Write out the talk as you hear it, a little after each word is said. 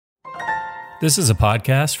This is a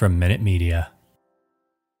podcast from Minute Media.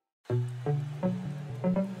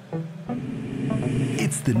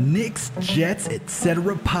 It's the Knicks, Jets,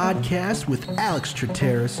 etc. podcast with Alex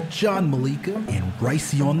Trateris, John Malika, and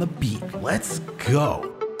Ricey on the beat. Let's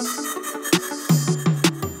go.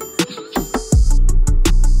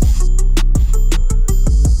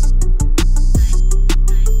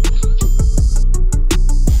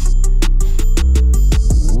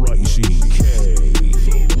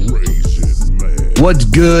 What's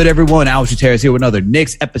good, everyone? Alex Trateris here with another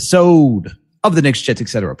Knicks episode of the Knicks, Jets,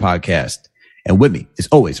 etc. podcast. And with me, as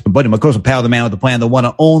always, my buddy, my close pal, the man with the plan, the one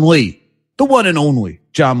and only,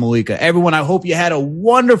 John Malika. Everyone, I hope you had a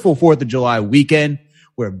wonderful 4th of July weekend.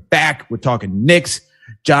 We're back. We're talking Knicks.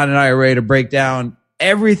 John and I are ready to break down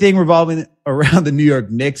everything revolving around the New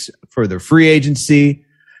York Knicks for their free agency,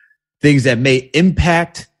 things that may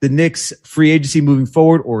impact the Knicks free agency moving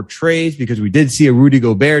forward, or trades, because we did see a Rudy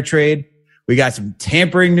Gobert trade. We got some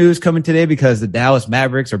tampering news coming today because the Dallas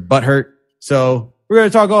Mavericks are butthurt. So we're going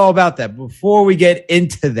to talk all about that. Before we get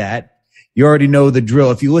into that, you already know the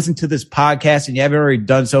drill. If you listen to this podcast and you haven't already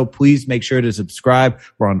done so, please make sure to subscribe.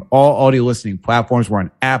 We're on all audio listening platforms. We're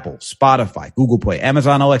on Apple, Spotify, Google Play,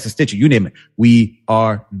 Amazon, Alexa, Stitcher, you name it. We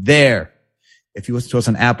are there. If you listen to us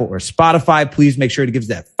on Apple or Spotify, please make sure to give us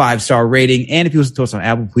that 5-star rating. And if you listen to us on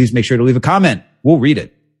Apple, please make sure to leave a comment. We'll read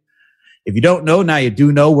it. If you don't know, now you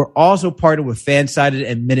do know. We're also partnered with Fansided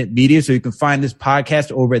and Minute Media, so you can find this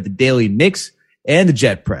podcast over at the Daily Knicks and the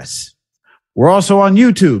Jet Press. We're also on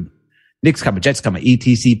YouTube. Knicks, Jets,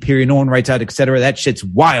 ETC, period, no one writes out, etc. That shit's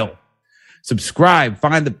wild. Subscribe,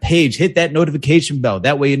 find the page, hit that notification bell.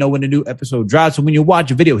 That way you know when a new episode drops. So when you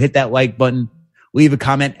watch a video, hit that like button, leave a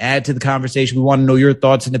comment, add to the conversation. We want to know your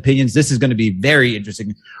thoughts and opinions. This is going to be very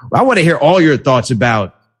interesting. I want to hear all your thoughts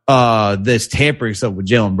about this tampering stuff with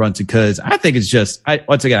Jalen Brunson, because I think it's just, I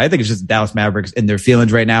think it's just the Dallas Mavericks and their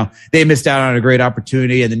feelings right now. They missed out on a great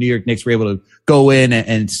opportunity, and the New York Knicks were able to go in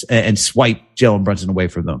and swipe Jalen Brunson away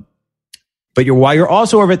from them. But while you're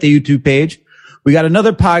also over at the YouTube page, we got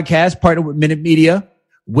another podcast partnered with Minute Media,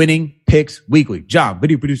 Winning Picks Weekly. John,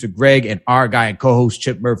 video producer Greg, and our guy and co-host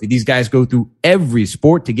Chip Murphy. These guys go through every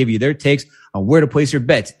sport to give you their takes on where to place your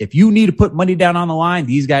bets. If you need to put money down on the line,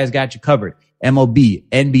 these guys got you covered. MLB,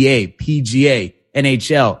 NBA, PGA,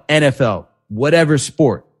 NHL, NFL, whatever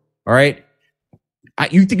sport. All right.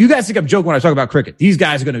 You guys think I'm joking when I talk about cricket. These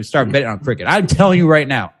guys are going to start betting on cricket. I'm telling you right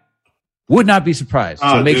now, would not be surprised.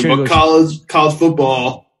 So make sure. But college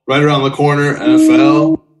football right around the corner,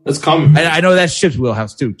 NFL, that's coming. I know that's Chip's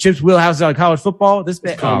wheelhouse too. Chip's wheelhouse is on college football.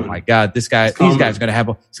 Oh my God, these guys are going to have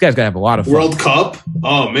a lot of fun. World Cup.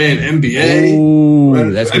 Oh man, NBA.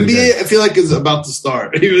 Ooh, that's NBA. I feel like is about to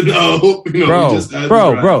start, even though bro.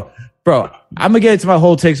 I'm gonna get into my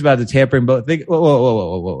whole takes about the tampering, but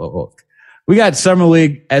whoa. We got Summer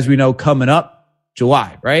League, as we know, coming up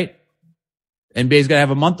July, right? NBA's gonna have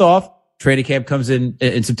a month off. Training camp comes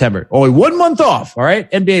in September. Only 1 month off. All right,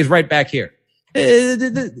 NBA is right back here.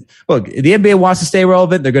 Look, the NBA wants to stay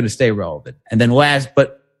relevant. They're going to stay relevant. And then last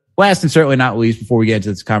and certainly not least, before we get into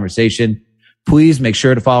this conversation, please make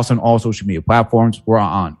sure to follow us on all social media platforms. We're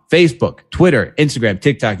on Facebook, Twitter, Instagram,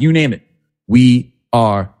 TikTok, you name it. We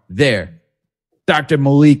are there. Dr.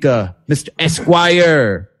 Malika, Mr.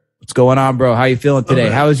 Esquire, what's going on, bro? How you feeling today?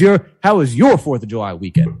 How was your 4th of July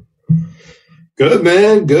weekend? Good,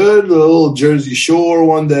 man. Good. A little Jersey Shore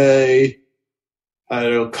one day. I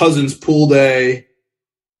don't know, cousin's pool day.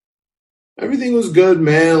 Everything was good,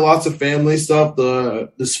 man. Lots of family stuff. The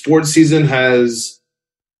sports season is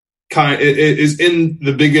in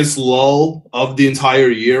the biggest lull of the entire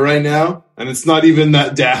year right now, and it's not even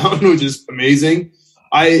that down, which is amazing.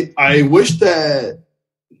 I wish that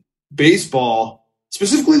baseball,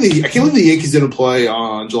 specifically I can't believe the Yankees didn't play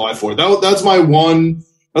on July 4th. That's my one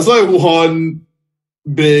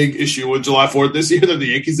big issue with July 4th this year, that the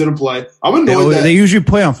Yankees didn't play. I'm annoyed that they usually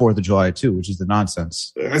play on 4th of July too, which is the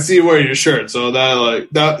nonsense. I see you wearing your shirt, so that was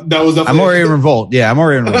definitely. I'm already in revolt. Yeah, I'm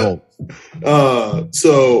already in revolt.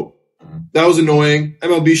 So that was annoying.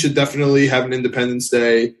 MLB should definitely have an Independence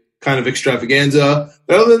Day kind of extravaganza.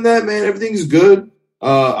 But other than that, man, everything's good.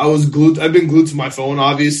 I've been glued to my phone,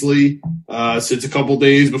 obviously, since a couple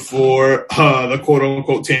days before the quote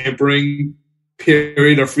unquote tampering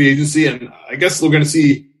period of free agency, and I guess we're going to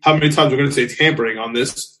see how many times we're going to say tampering on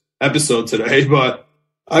this episode today, but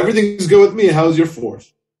everything's good with me. How was your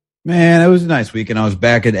 4th? Man, it was a nice weekend. I was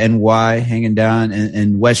back at NY hanging down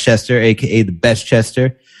in Westchester, aka the Best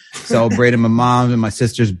Chester, celebrating my mom's and my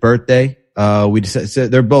sister's birthday. We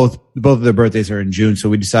decided they're both of their birthdays are in June, so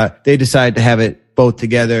they decided to have it both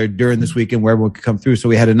together during this weekend where everyone could come through. So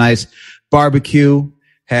we had a nice barbecue,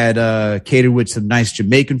 had catered with some nice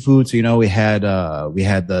Jamaican food. So, you know, we had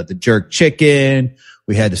the jerk chicken,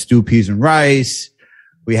 we had the stewed peas and rice,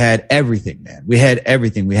 we had everything, man. We had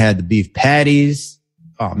everything. We had the beef patties.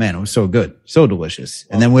 Oh man, it was so good, so delicious.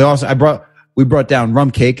 And then we brought down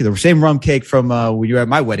rum cake, the same rum cake from when you were at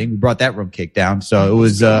my wedding. We brought that rum cake down, so it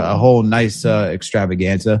was a whole nice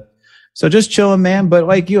extravaganza. So just chilling, man. But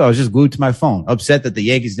like you, I was just glued to my phone, upset that the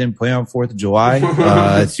Yankees didn't play on 4th of July.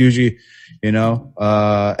 It's usually, you know,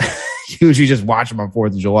 usually just watch them on 4th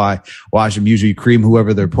of July. Watch them usually cream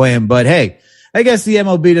whoever they're playing. But hey, I guess the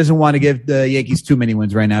MLB doesn't want to give the Yankees too many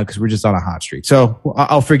wins right now because we're just on a hot streak. So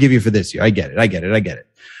I'll forgive you for this year. I get it.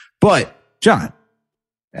 But John,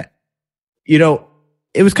 you know,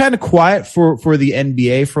 it was kind of quiet for the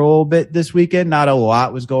NBA for a little bit this weekend. Not a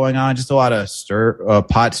lot was going on, just a lot of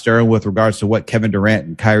pot stirring with regards to what Kevin Durant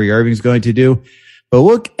and Kyrie Irving is going to do. But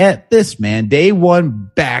look at this, man. Day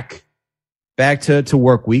one back to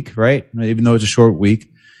work week, right? Even though it's a short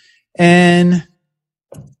week. And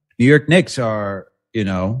New York Knicks are, you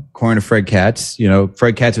know, according to Fred Katz, you know,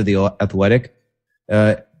 Fred Katz of the Athletic,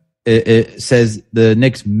 it says the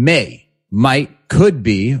Knicks could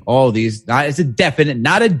be all of these. Not a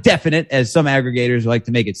definite as some aggregators like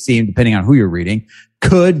to make it seem, depending on who you're reading.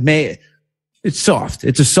 It's soft.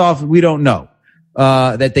 It's a soft, we don't know,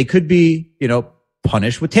 that they could be, you know,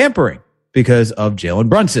 punished with tampering because of Jalen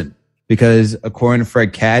Brunson. Because according to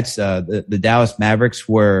Fred Katz, the Dallas Mavericks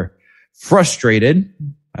were frustrated.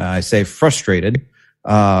 I say frustrated,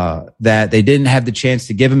 that they didn't have the chance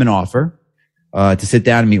to give him an offer, to sit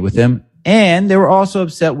down and meet with him. And they were also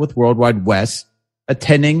upset with Worldwide West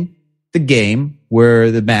attending the game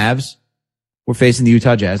where the Mavs were facing the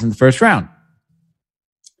Utah Jazz in the first round.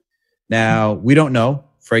 Now, we don't know.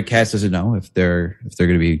 Fred Katz doesn't know if they're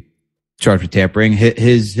going to be charged with tampering.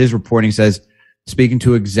 His reporting says, speaking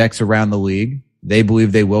to execs around the league, they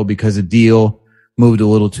believe they will because the deal moved a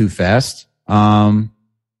little too fast.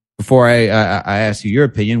 Before I ask you your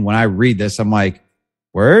opinion, when I read this, I'm like,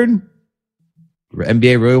 word?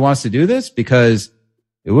 NBA really wants to do this? Because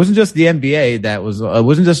it wasn't just the NBA it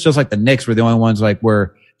wasn't just like the Knicks were the only ones like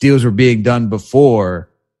where deals were being done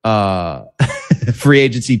before, free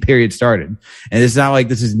agency period started. And it's not like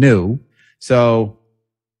this is new. So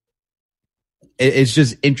it's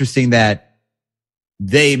just interesting that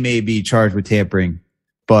they may be charged with tampering.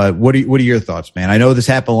 But what are your thoughts, man? I know this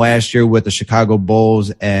happened last year with the Chicago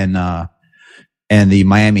Bulls and the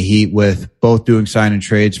Miami Heat, with both doing sign and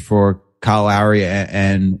trades for Kyle Lowry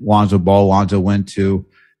and Lonzo Ball. Lonzo went to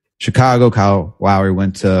Chicago. Kyle Lowry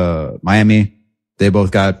went to Miami. They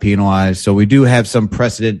both got penalized. So we do have some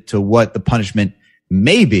precedent to what the punishment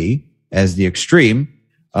may be as the extreme,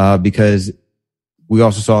 because we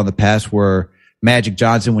also saw in the past where Magic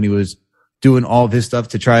Johnson, when he was doing all of his stuff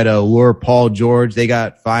to try to lure Paul George, they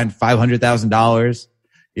got fined $500,000,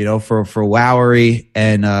 you know, for Lowry,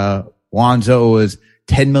 and Lonzo was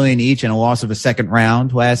 $10 million each and a loss of a second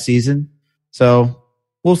round last season. So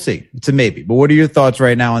we'll see. It's a maybe. But what are your thoughts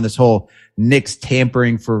right now on this whole Knicks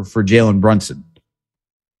tampering for Jalen Brunson?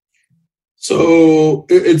 So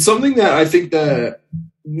it's something that I think that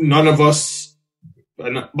none of us,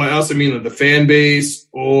 by us I mean the fan base,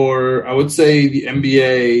 or I would say the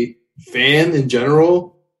NBA fan in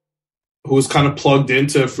general, who's kind of plugged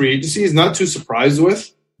into free agency, is not too surprised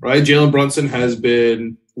with, right? Jalen Brunson has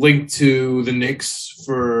been linked to the Knicks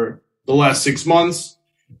for the last 6 months.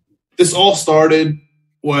 This all started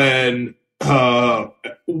when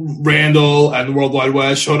Randall and the World Wide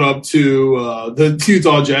West showed up to the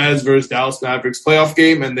Utah Jazz versus Dallas Mavericks playoff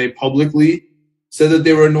game, and they publicly said that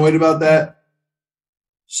they were annoyed about that.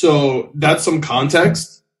 So that's some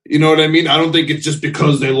context. You know what I mean? I don't think it's just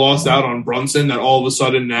because they lost out on Brunson that all of a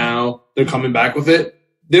sudden now they're coming back with it.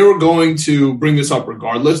 They were going to bring this up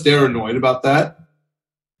regardless. They're annoyed about that.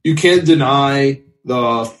 You can't deny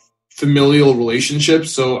the familial relationship,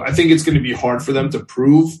 so I think it's going to be hard for them to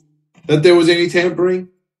prove that there was any tampering.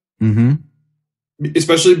 Mm-hmm.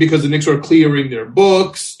 Especially because the Knicks were clearing their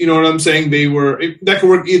books. You know what I'm saying? That could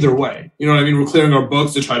work either way. You know what I mean? We're clearing our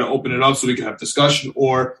books to try to open it up so we can have discussion,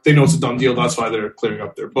 or they know it's a done deal. That's why they're clearing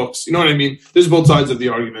up their books. You know what I mean? There's both sides of the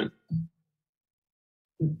argument.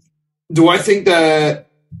 Do I think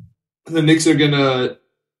that the Knicks are going to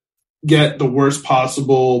get the worst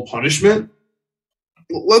possible punishment?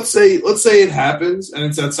 Let's say it happens and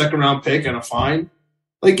it's that second round pick and a fine.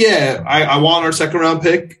 Like, yeah, I want our second round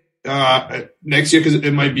pick next year because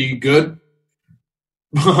it might be good.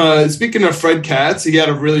 Speaking of Fred Katz, he had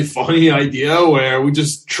a really funny idea where we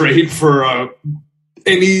just trade for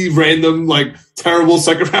any random, like, terrible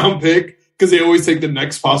second round pick because they always take the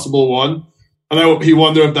next possible one. And he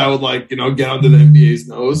wondered if that would get under the NBA's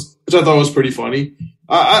nose, which I thought was pretty funny.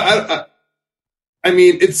 I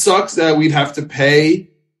mean, it sucks that we'd have to pay,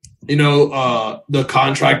 the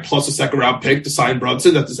contract plus a second round pick to sign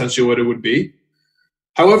Brunson. That's essentially what it would be.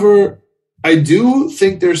 However, I do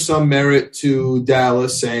think there's some merit to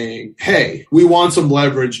Dallas saying, hey, we want some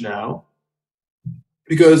leverage now.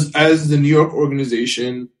 Because as the New York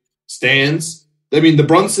organization stands, I mean, the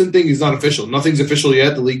Brunson thing is not official. Nothing's official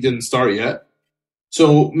yet. The league didn't start yet.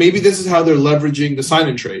 So maybe this is how they're leveraging the sign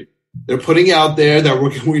and trade. They're putting out there that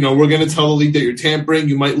we're going to tell the league that you're tampering.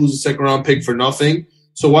 You might lose a second round pick for nothing.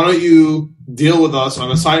 So why don't you deal with us on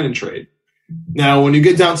a sign and trade? Now, when you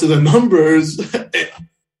get down to the numbers,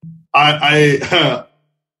 I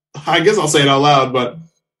guess I'll say it out loud, but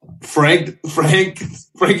Frankie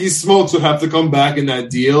Smokes would have to come back in that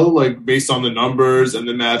deal, based on the numbers and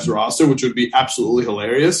the Mavs roster, which would be absolutely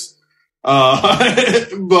hilarious.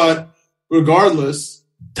 But regardless,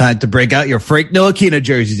 time to break out your Frank Ntilikina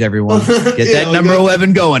jerseys, everyone. Get that number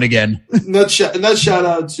 11 going again. And that shout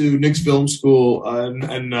out to Knicks Film School and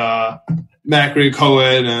Macri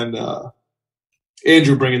Cohen and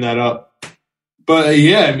Andrew bringing that up. But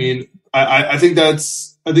yeah, I mean, I think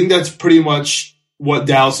that's pretty much what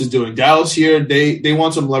Dallas is doing. Dallas here, they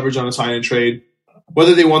want some leverage on a sign and trade.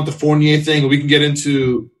 Whether they want the Fournier thing, we can get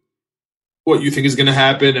into what you think is going to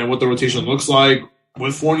happen and what the rotation looks like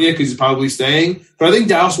with Fournier because he's probably staying. But I think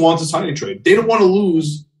Dallas wants a sign and trade. They don't want to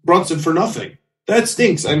lose Brunson for nothing. That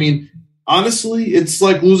stinks. I mean, honestly, it's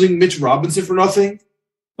like losing Mitch Robinson for nothing.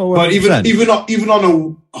 Oh, but even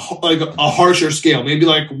on a harsher scale, maybe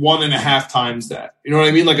 1.5 times that. You know what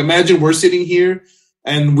I mean? Imagine we're sitting here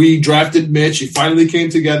and we drafted Mitch. He finally came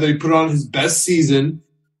together. He put on his best season,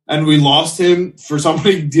 and we lost him for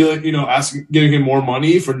somebody giving him more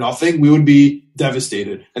money for nothing. We would be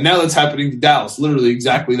devastated. And now that's happening to Dallas, literally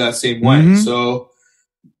exactly that same way. Mm-hmm. So,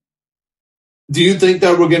 do you think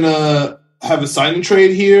that we're gonna have a sign and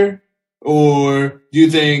trade here, or do you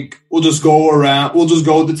think we'll just go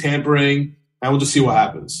with the tampering and we'll just see what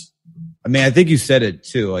happens? I mean, I think you said it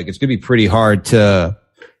too. It's gonna be pretty hard to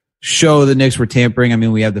show the Knicks were tampering. I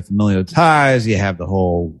mean, we have the familial ties. You have the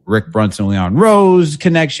whole Rick Brunson, Leon Rose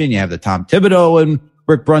connection. You have the Tom Thibodeau and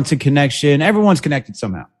Rick Brunson connection. Everyone's connected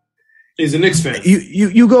somehow. He's a Knicks fan.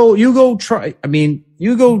 You go try. I mean,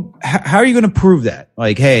 how are you going to prove that?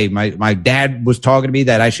 Hey, my dad was talking to me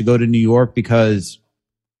that I should go to New York because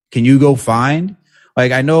can you go find?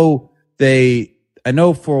 I know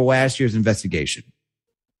for last year's investigation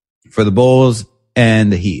for the Bulls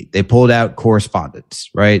and the Heat, they pulled out correspondence,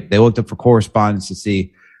 right? They looked up for correspondence to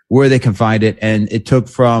see where they can find it. And it took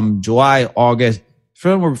from July or August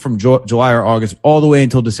all the way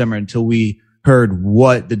until December until we heard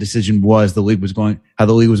what the decision was, how the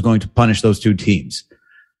league was going to punish those two teams.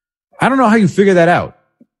 I don't know how you figure that out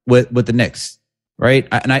with the Knicks, right?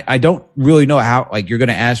 I don't really know how, you're going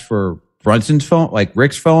to ask for Brunson's phone,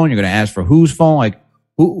 Rick's phone. You're going to ask for whose phone?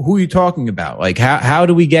 Who are you talking about? How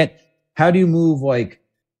do you move,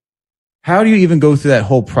 how do you even go through that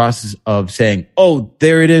whole process of saying, oh,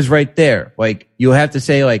 there it is right there? You'll have to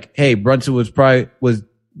say hey, Brunson was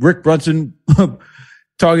Rick Brunson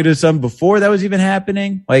talking to some before that was even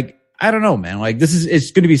happening? I don't know, man.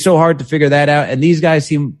 It's going to be so hard to figure that out. And these guys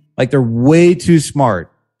seem like they're way too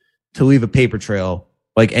smart to leave a paper trail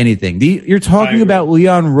anything. You're talking about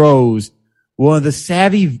Leon Rose, one of the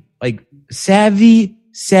savvy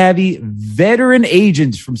veteran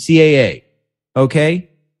agents from CAA. Okay.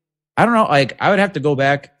 I don't know. I would have to go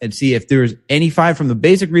back and see if there's any fine from the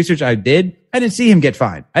basic research I did. I didn't see him get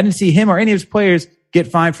fined. I didn't see him or any of his players get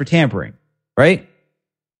fined for tampering. Right.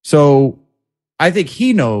 So I think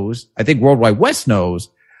he knows, I think Worldwide West knows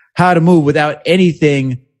how to move without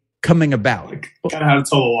anything coming about. Kind of how to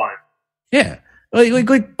toe the line. Yeah.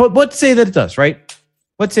 But let's say that it does, right?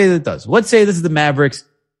 Let's say that it does. Let's say this is the Mavericks'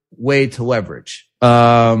 way to leverage.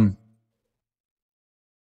 Threatening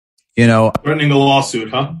a lawsuit,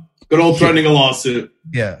 huh? Good old threatening a lawsuit.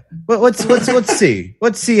 Yeah. But let's see.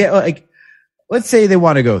 Let's see. Let's say they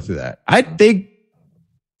want to go through that. I think.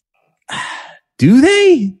 Do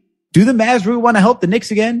they? Do the Mavs really want to help the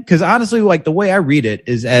Knicks again? Because honestly, the way I read it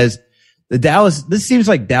is as the Dallas. This seems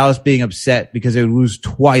like Dallas being upset because they would lose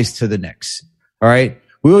twice to the Knicks. All right.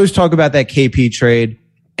 We always talk about that KP trade,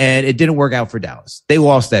 and it didn't work out for Dallas. They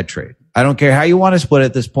lost that trade. I don't care how you want to split it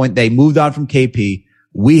at this point. They moved on from KP.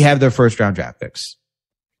 We have their first round draft picks.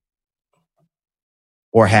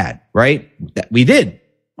 Or had, right? We did.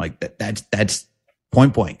 That's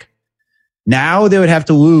point blank. Now they would have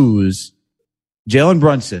to lose Jalen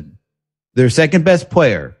Brunson, their second best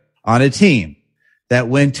player on a team that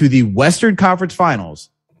went to the Western Conference Finals,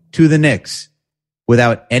 to the Knicks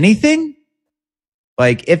without anything.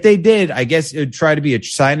 Like if they did, I guess it would try to be a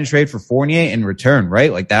sign and trade for Fournier in return,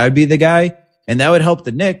 right? Like that would be the guy. And that would help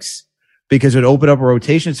the Knicks because it would open up a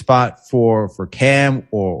rotation spot for Cam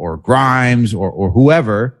or Grimes or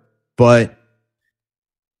whoever. But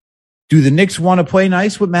do the Knicks want to play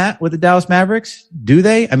nice with the Dallas Mavericks? Do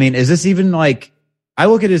they? I mean, is this even like, I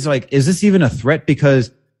look at it as like, is this even a threat?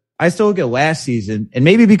 Because I still look at last season, and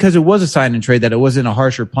maybe because it was a sign and trade that it wasn't a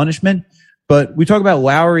harsher punishment. But we talk about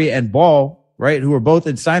Lowry and Ball, right, who were both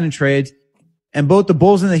in sign and trades, and both the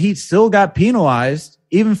Bulls and the Heat still got penalized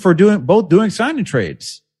even for doing sign and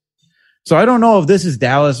trades. So I don't know if this is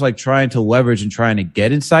Dallas like trying to leverage and trying to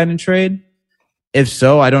get in sign and trade. If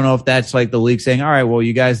so, I don't know if that's like the league saying, all right, well,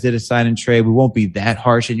 you guys did a sign and trade. We won't be that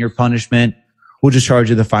harsh in your punishment. We'll just charge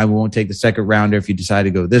you the fine. We won't take the second rounder if you decide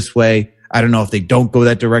to go this way. I don't know if they don't go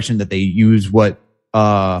that direction, that they use what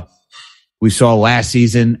we saw last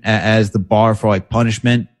season as the bar for like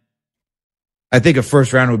punishment. I think a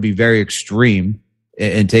first round would be very extreme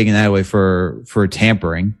in taking that away for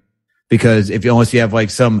tampering, because unless you have like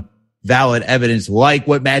some valid evidence, like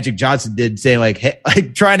what Magic Johnson did, saying like, hey,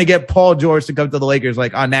 like trying to get Paul George to come to the Lakers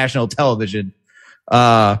like on national television.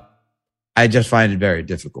 I just find it very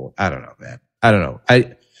difficult. I don't know, man. I don't know.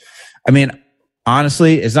 I mean,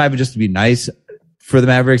 honestly, it's not even just to be nice for the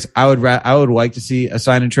Mavericks. I would like to see a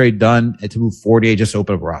sign and trade done and to move 48, just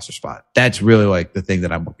open up a roster spot. That's really like the thing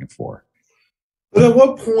that I'm looking for. But at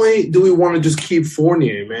what point do we want to just keep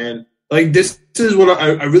Fournier, man? Like, this is what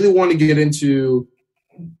I really want to get into.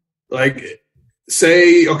 Like,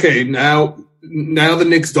 say, okay, now the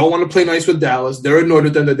Knicks don't want to play nice with Dallas. They're annoyed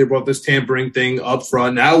with them that they brought this tampering thing up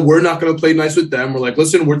front. Now we're not going to play nice with them. We're like,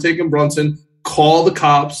 listen, we're taking Brunson. Call the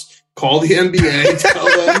cops. Call the NBA.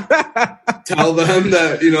 Tell them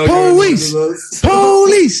that, you know. Police!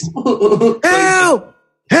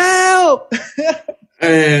 Help!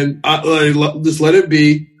 And just let it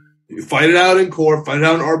be. Fight it out in court. Fight it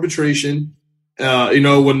out in arbitration.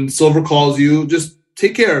 When Silver calls you, just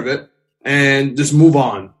take care of it and just move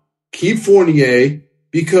on. Keep Fournier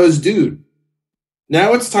because, dude,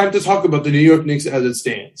 now it's time to talk about the New York Knicks as it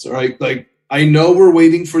stands. All right, like I know we're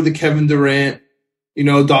waiting for the Kevin Durant,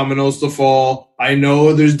 dominoes to fall. I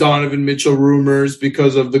know there's Donovan Mitchell rumors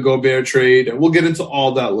because of the Gobert trade, and we'll get into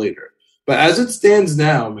all that later. But as it stands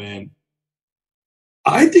now, man,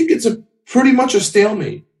 I think it's pretty much a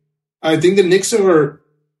stalemate. I think the Knicks are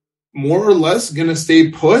more or less going to stay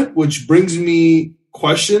put, which brings me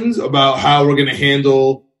questions about how we're going to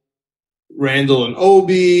handle Randall and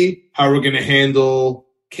Obi, how we're going to handle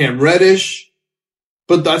Cam Reddish.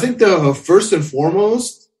 But I think the first and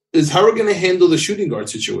foremost is how we're going to handle the shooting guard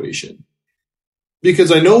situation.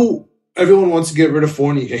 Because I know everyone wants to get rid of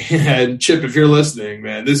Fournier. And Chip, if you're listening,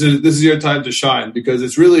 man, this is your time to shine, because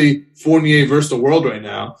it's really Fournier versus the world right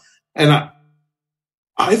now. And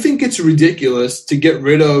I think it's ridiculous to get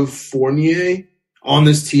rid of Fournier on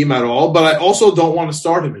this team at all, but I also don't want to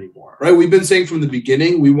start him anymore, right? We've been saying from the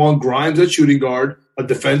beginning, we want Grimes at shooting guard, a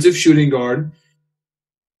defensive shooting guard,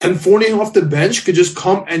 and Fournier off the bench could just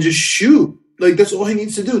come and just shoot. Like, that's all he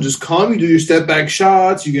needs to do. Just come, you do your step back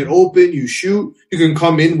shots, you get open, you shoot. You can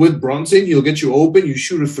come in with Brunson, he'll get you open, you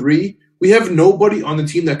shoot a three. We have nobody on the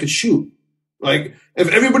team that could shoot. Like, if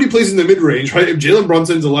everybody plays in the mid-range, right? If Jalen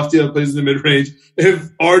Brunson's a lefty that plays in the mid-range,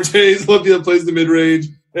 if RJ is a lefty that plays in the mid-range,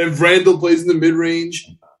 if Randall plays in the mid-range,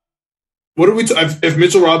 what are we if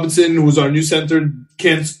Mitchell Robinson, who's our new center,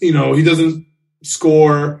 can't, he doesn't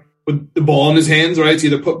score with the ball in his hands, right? It's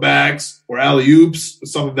either putbacks or alley-oops,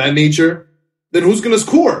 stuff of that nature, then who's going to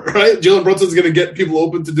score, right? Jalen Brunson's going to get people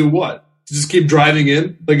open to do what? To just keep driving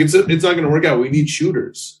in? Like, it's not going to work out. We need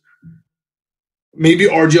shooters. Maybe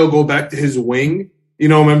RJ will go back to his wing.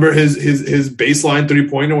 Remember his baseline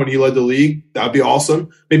three-pointer when he led the league? That'd be awesome.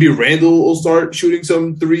 Maybe Randall will start shooting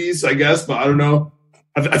some threes, I guess, but I don't know.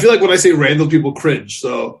 I feel like when I say Randall, people cringe.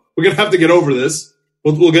 So we're going to have to get over this.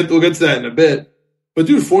 We'll get to that in a bit. But,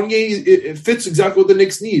 dude, Fournier, it fits exactly what the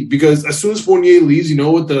Knicks need, because as soon as Fournier leaves, you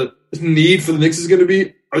know what the need for the Knicks is going to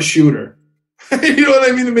be? A shooter. You know what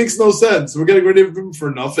I mean? It makes no sense. We're getting rid of him for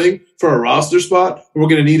nothing, for a roster spot, and we're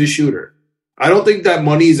going to need a shooter. I don't think that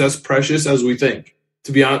money is as precious as we think,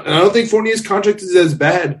 to be honest. And I don't think Fournier's contract is as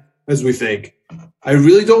bad as we think. I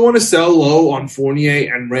really don't want to sell low on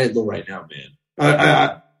Fournier and Randall right now, man.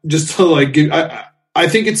 I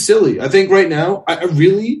think it's silly. I think right now,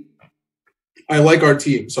 I like our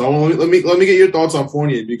team. So let me get your thoughts on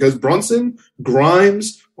Fournier, because Brunson,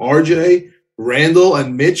 Grimes, RJ, Randall,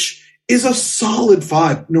 and Mitch is a solid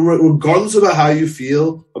five, regardless about how you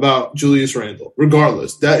feel about Julius Randle.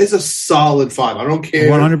 Regardless, that is a solid five. I don't care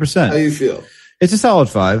 100% how you feel. It's a solid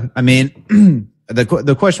five. I mean,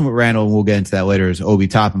 The question with Randall, and we'll get into that later, is Obi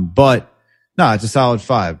Toppin. But no, it's a solid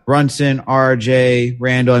 5. Brunson, RJ,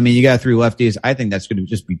 Randall. I mean, you got 3 lefties. I think that's going to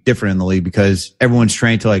just be different in the league because everyone's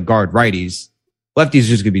trained to like guard righties. Lefties is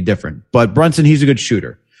just going to be different. But Brunson, he's a good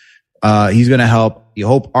shooter. He's going to help. You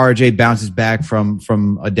hope RJ bounces back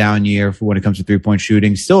from a down year for when it comes to 3-point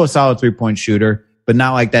shooting. Still a solid 3-point shooter, but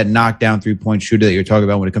not like that knockdown 3-point shooter that you're talking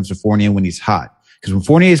about when it comes to Fournier when he's hot. Because when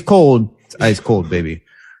Fournier is cold, it's ice cold, baby.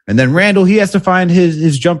 And then Randall, he has to find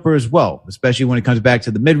his jumper as well, especially when it comes back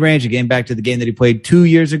to the mid-range, again, back to the game that he played 2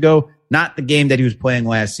 years ago, not the game that he was playing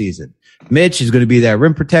last season. Mitch is going to be that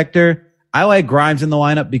rim protector. I like Grimes in the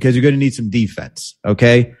lineup because you're going to need some defense,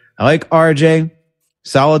 okay? I like RJ,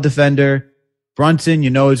 solid defender. Brunson,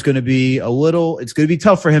 it's going to be it's going to be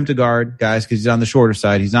tough for him to guard, guys, because he's on the shorter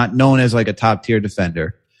side. He's not known as like a top-tier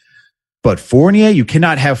defender. But Fournier, you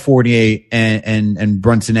cannot have Fournier and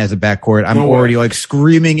Brunson as a backcourt. I'm already like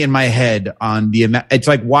screaming in my head on it's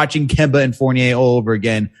like watching Kemba and Fournier all over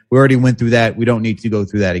again. We already went through that. We don't need to go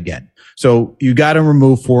through that again. So you got to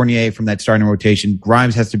remove Fournier from that starting rotation.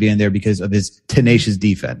 Grimes has to be in there because of his tenacious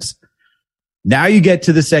defense. Now you get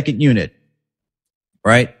to the second unit,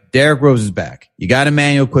 right? Derrick Rose is back. You got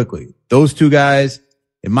Emmanuel quickly. Those 2 guys,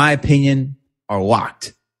 in my opinion, are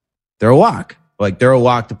locked. They're a lock. Like they're a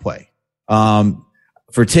lock to play.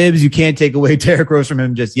 For Tibbs, you can't take away Derrick Rose from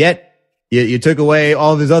him just yet. You took away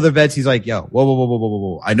all of his other vets. He's like,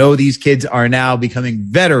 whoa. I know these kids are now becoming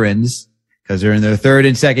veterans because they're in their 3rd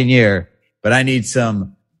and 2nd year, but I need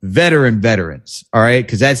some veterans. All right.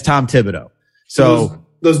 Cause that's Tom Thibodeau. So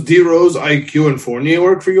does D Rose, IQ, and Fournier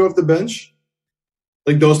work for you off the bench?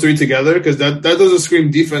 Like those 3 together? Cause that doesn't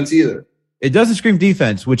scream defense either. It doesn't scream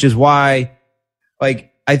defense, which is why like,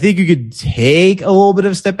 I think you could take a little bit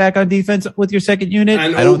of a step back on defense with your second unit.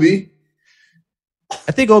 And Obi?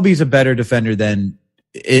 I think Obi's a better defender than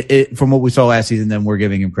from what we saw last season than we're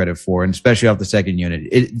giving him credit for, and especially off the second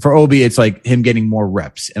unit. For Obi, it's like him getting more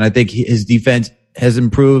reps. And I think his defense has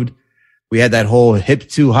improved. We had that whole hip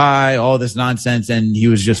too high, all this nonsense, and he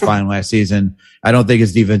was just fine last season. I don't think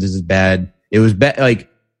his defense is as bad. It was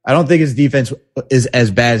I don't think his defense is as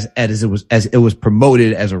bad as it was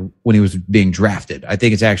promoted when he was being drafted. I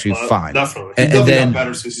think it's actually fine. Definitely.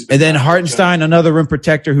 And then Hartenstein, another rim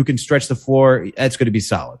protector who can stretch the floor. That's going to be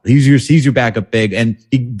solid. He's your backup big, and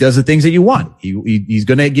he does the things that you want. He's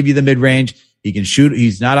going to give you the mid range. He can shoot.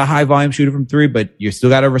 He's not a high volume shooter from 3, but you still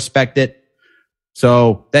got to respect it.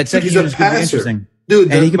 So that second unit is going to be interesting.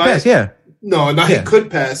 Dude, and he can pass. Yeah. No, he could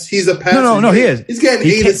pass. He's a passer. No, he is. He's getting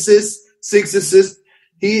 8 assists, 6 assists.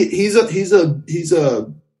 He's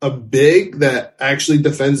a big that actually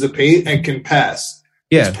defends the paint and can pass.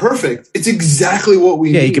 Yeah, it's perfect. It's exactly what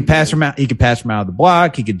we need. Yeah, he could pass from out. He could pass from out of the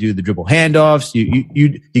block. He could do the dribble handoffs. He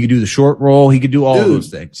could do the short roll. He could do all of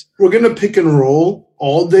those things. We're gonna pick and roll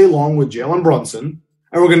all day long with Jalen Brunson,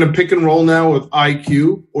 and we're gonna pick and roll now with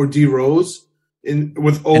IQ or D Rose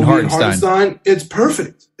with Obi and Hartenstein. It's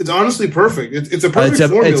perfect. It's honestly perfect. It's a perfect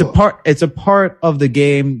formula. It's a part of the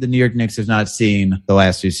game the New York Knicks have not seen the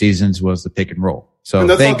last 2 seasons was the pick and roll.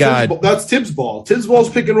 So thank God. That's Tibbs ball. Tibbs ball's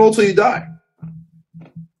pick and roll till you die.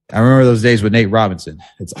 I remember those days with Nate Robinson.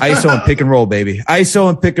 It's ISO and pick and roll, baby. ISO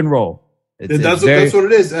and pick and roll. That's what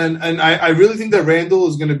it is. And I really think that Randall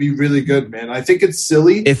is going to be really good, man. I think it's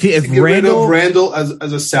silly if to get rid of Randall as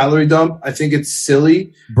a salary dump. I think it's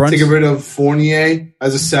silly to get rid of Fournier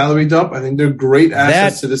as a salary dump. I think they're great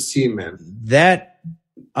assets to this team, man. That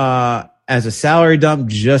as a salary dump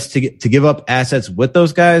just to give up assets with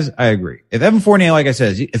those guys, I agree. If Evan Fournier, like I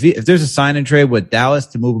said, if there's a sign and trade with Dallas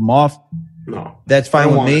to move him off, that's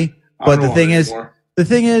fine with me. But the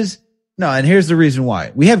thing is, no, and here's the reason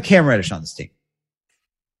why. We have Cam Reddish on this team.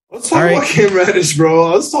 Let's talk about Cam Reddish,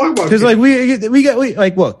 bro. Let's talk about because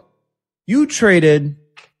look, you traded.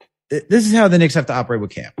 This is how the Knicks have to operate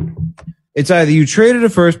with Cam. It's either you traded it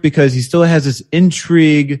first because he still has this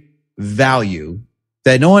intrigue value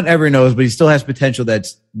that no one ever knows, but he still has potential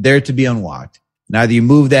that's there to be unlocked. And either you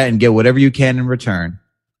move that and get whatever you can in return,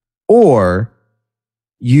 or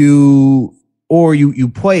you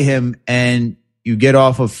play him and you get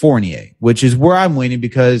off of Fournier, which is where I'm leaning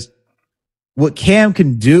because what Cam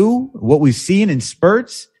can do, what we've seen in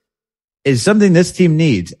spurts, is something this team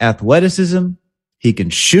needs. Athleticism. He can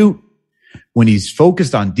shoot. When he's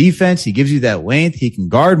focused on defense, he gives you that length. He can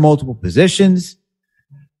guard multiple positions.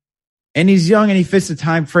 And he's young and he fits the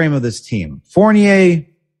time frame of this team. Fournier,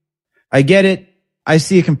 I get it. I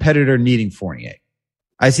see a competitor needing Fournier.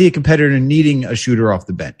 I see a competitor needing a shooter off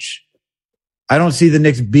the bench. I don't see the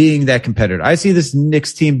Knicks being that competitor. I see this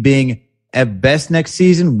Knicks team being, at best next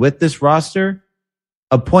season with this roster,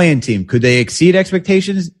 a play-in team. Could they exceed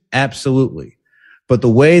expectations? Absolutely. But the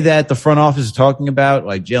way that the front office is talking about,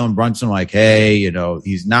 like Jalen Brunson, like, hey, you know,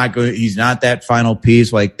 he's not that final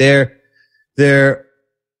piece. Like they're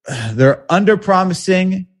under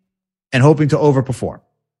promising and hoping to overperform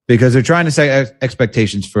because they're trying to set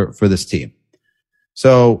expectations for this team.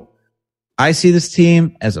 So I see this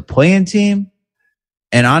team as a play-in team.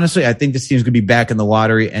 And honestly, I think this team's going to be back in the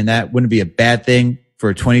lottery, and that wouldn't be a bad thing for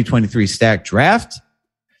a 2023 stacked draft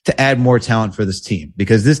to add more talent for this team.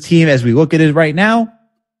 Because this team, as we look at it right now,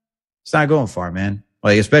 it's not going far, man.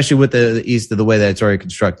 Like, especially with the East of the way that it's already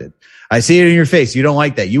constructed. I see it in your face. You don't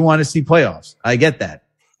like that. You want to see playoffs. I get that.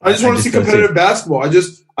 I just want to see competitive basketball.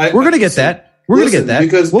 We're going to get that. We're going to get that.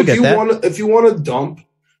 Because if you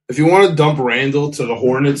want to dump Randall to the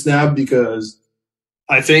Hornets now, because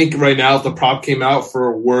I think right now if the prop came out for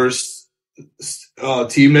a worst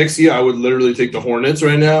team next year, I would literally take the Hornets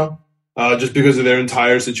right now, just because of their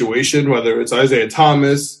entire situation, whether it's Isaiah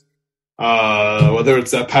Thomas, whether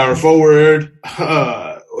it's that power forward,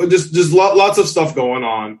 just lots of stuff going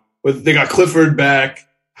on. They got Clifford back.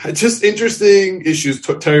 Just interesting issues.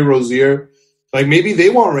 Terry Rozier, like maybe they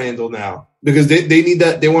want Randall now because they need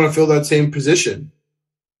that. They want to fill that same position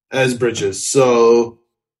as Bridges. So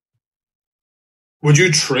would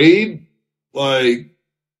you trade like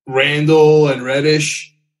Randall and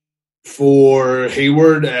Reddish for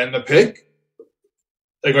Hayward and a pick?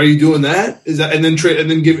 Like, are you doing that? Is that and then trade and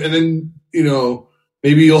then you know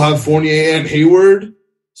maybe you'll have Fournier and Hayward.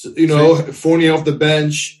 So, you know, Fournier off the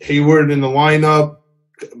bench, Hayward in the lineup,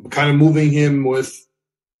 kind of moving him with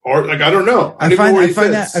art. Like, I don't know. I find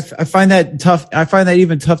that tough. I find that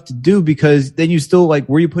even tough to do because then you still like,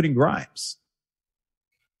 where are you putting Grimes?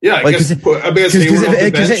 Yeah, I guess Hayward off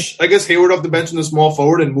the bench. I guess Hayward off the bench in the small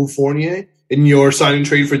forward and move Fournier in your sign and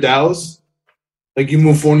trade for Dallas. Like, you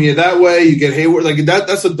move Fournier that way, you get Hayward. Like,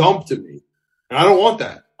 that's a dump to me. And I don't want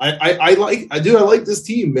that. I like this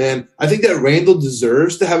team, man. I think that Randall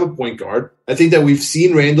deserves to have a point guard. I think that we've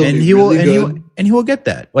seen Randall be really good. And he will get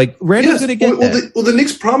that. Like, Randall's going to get that. The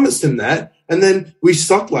Knicks promised him that, and then we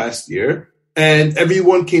sucked last year, and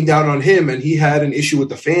everyone came down on him, and he had an issue with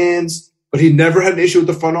the fans, but he never had an issue with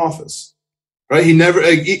the front office, right? He never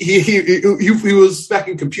he was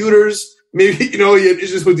smacking computers. Maybe, you know, he had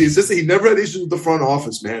issues with the assistant. He never had issues with the front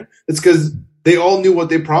office, man. It's because they all knew what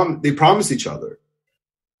they promised each other.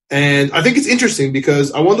 And I think it's interesting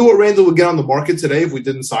because I wonder what Randall would get on the market today if we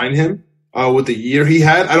didn't sign him with the year he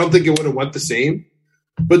had. I don't think it would have went the same.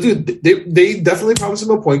 But, dude, they definitely promised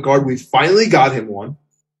him a point guard. We finally got him one.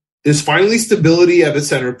 There's finally stability at the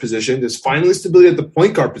center position. There's finally stability at the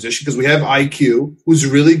point guard position because we have IQ, who's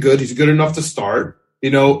really good. He's good enough to start,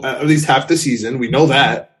 you know, at least half the season. We know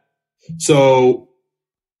that. So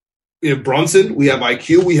we have Brunson. We have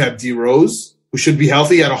IQ. We have D Rose, who should be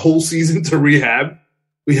healthy, had a whole season to rehab.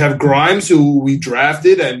 We have Grimes, who we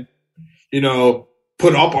drafted and, you know,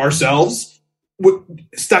 put up ourselves,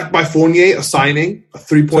 stacked by Fournier, a signing, a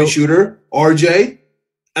three-point shooter, RJ.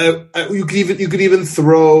 You could even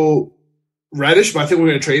throw Reddish, but I think we're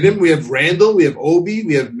going to trade him. We have Randall, we have Obi,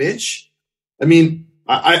 we have Mitch. I mean,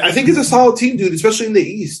 I think it's a solid team, dude, especially in the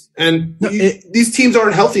East. And these teams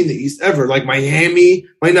aren't healthy in the East ever. Like, Miami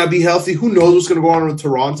might not be healthy. Who knows what's going to go on with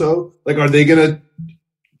Toronto? Like, are they going to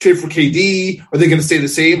trade for KD? Are they going to stay the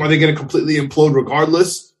same? Are they going to completely implode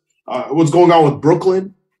regardless? What's going on with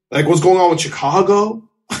Brooklyn? Like, what's going on with Chicago?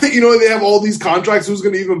 You know, they have all these contracts. Who's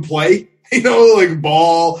going to even play? You know, like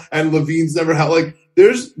Ball and Levine's never held. Like,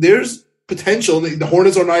 there's potential. The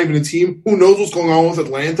Hornets are not even a team. Who knows what's going on with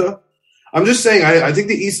Atlanta? I'm just saying, I think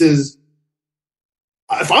the East is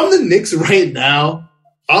 – if I'm the Knicks right now,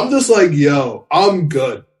 I'm just like, yo, I'm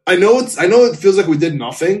good. I know it feels like we did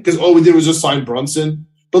nothing because all we did was just sign Brunson.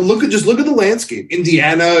 But look at the landscape.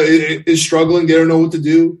 Indiana is struggling. They don't know what to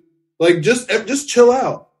do. Like, just chill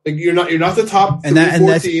out. Like, you're not the top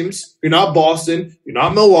four teams. You're not Boston. You're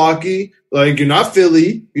not Milwaukee. Like, you're not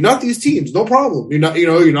Philly. You're not these teams. No problem. You're not.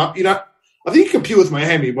 I think you compete with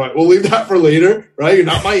Miami, but we'll leave that for later, right? You're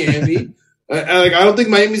not Miami. I don't think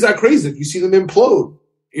Miami's that crazy. You see them implode.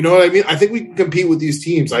 You know what I mean? I think we can compete with these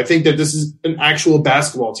teams. I think that this is an actual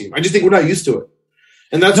basketball team. I just think we're not used to it.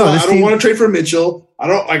 And that's why I don't want to trade for Mitchell.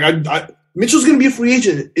 Mitchell's going to be a free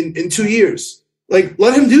agent in 2 years. Like,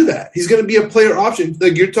 let him do that. He's going to be a player option.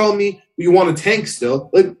 Like, you're telling me you want to tank still.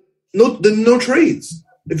 Like, no trades.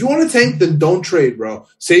 If you want to tank, then don't trade, bro.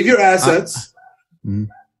 Save your assets.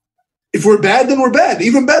 If we're bad, then we're bad.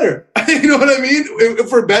 Even better. You know what I mean?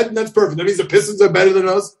 If we're bad, then that's perfect. That means the Pistons are better than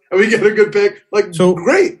us and we get a good pick. Like, so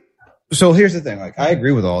great. So here's the thing. Like, I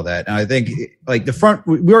agree with all that. And I think, like, the front,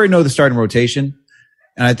 we already know the starting rotation.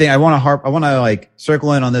 And I think I want to like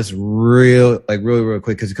circle in on this really quick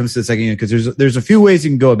because it comes to the second unit because there's a few ways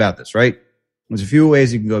you can go about this, right? There's a few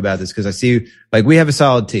ways you can go about this because I see like we have a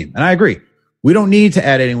solid team and I agree. We don't need to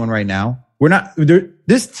add anyone right now.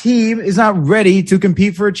 This team is not ready to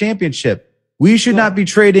compete for a championship. We should not be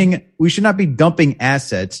dumping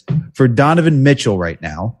assets for Donovan Mitchell right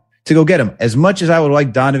now to go get him. As much as I would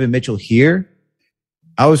like Donovan Mitchell here,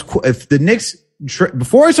 if the Knicks,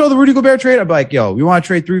 before I saw the Rudy Gobert trade, I'd be like, yo, we want to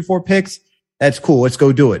trade 3-4 picks? That's cool. Let's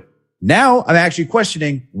go do it. Now I'm actually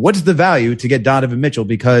questioning what's the value to get Donovan Mitchell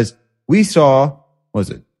because we saw,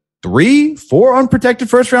 3-4 unprotected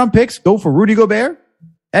first round picks go for Rudy Gobert?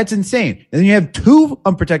 That's insane. And then you have 2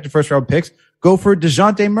 unprotected first round picks go for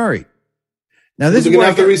DeJounte Murray. Now this is going to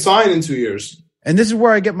have to resign in 2 years. And this is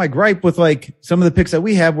where I get my gripe with like some of the picks that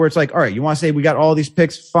we have where it's like, all right, you want to say we got all these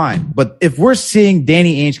picks? Fine. But if we're seeing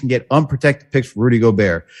Danny Ainge can get unprotected picks for Rudy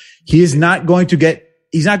Gobert, he's not going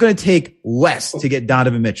to take less to get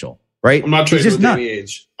Donovan Mitchell, right? I'm not trading with Danny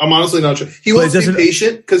Ainge. I'm honestly not sure. He wants to be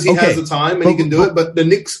patient because he has the time and he can do it, but the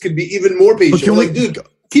Knicks could be even more patient. Dude,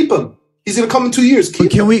 keep him. He's going to come in 2 years.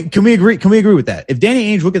 Can we agree? Can we agree with that? If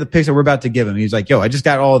Danny Ainge look at the picks that we're about to give him, he's like, yo, I just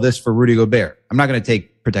got all of this for Rudy Gobert. I'm not going to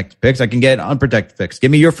take protected picks. I can get unprotected picks.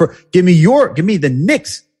 Give me the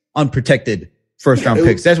Knicks unprotected first round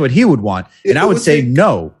picks. That's what he would want. And I would say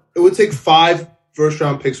no. It would take 5 first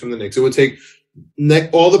round picks from the Knicks. It would take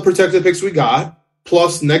all the protected picks we got,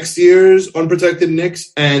 plus next year's unprotected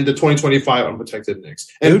Knicks and the 2025 unprotected Knicks,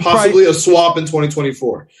 and possibly a swap in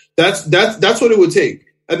 2024. That's what it would take.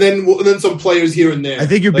 And then some players here and there. I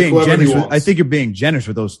think you're being generous. I think you're being generous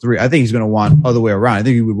with those 3. I think he's going to want other way around. I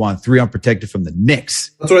think he would want 3 unprotected from the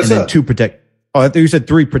Knicks. That's what I said. And then 2 protect. Oh, I think you said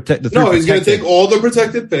 3 protect. No, he's going to take all the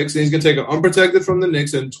protected picks, and he's going to take an unprotected from the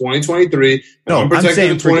Knicks in 2023,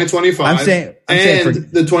 unprotected in 2025, and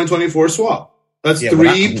the 2024 swap. That's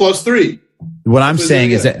 3 plus 3. What I'm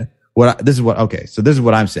saying is that this is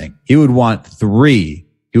what I'm saying. He would want 3.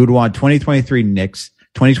 He would want 2023 Knicks,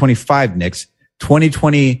 2025 Knicks,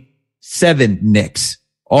 2027 Knicks,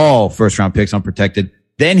 all first round picks unprotected.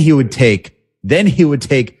 Then he would take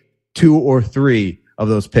 2 or 3 of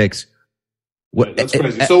those picks. That's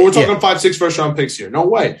crazy. So we're talking 5-6 first round picks here. No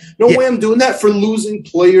way. No way I'm doing that for losing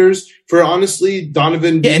players, for honestly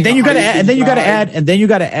Donovan. Yeah, and then you got to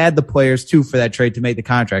add, the players too for that trade to make the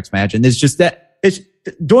contracts match. And it's just that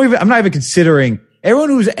I'm not even considering everyone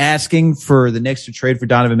who's asking for the Knicks to trade for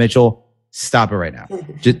Donovan Mitchell. Stop it right now.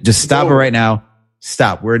 Just stop it right now.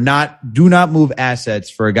 Stop. Do not move assets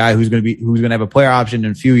for a guy who's going to have a player option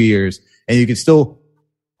in a few years, and you can still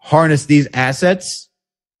harness these assets.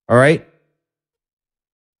 All right.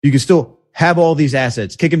 You can still have all these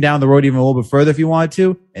assets, kick him down the road even a little bit further if you wanted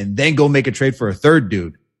to, and then go make a trade for a third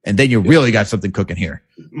dude. And then you really got something cooking here.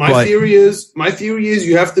 My theory is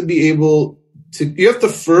you have to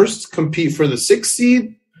first compete for the 6th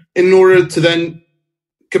seed in order to then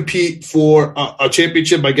compete for a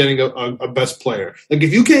championship by getting a best player. Like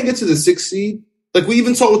if you can't get to the 6th seed, like we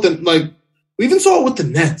even saw it with the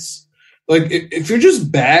Nets. Like if you're just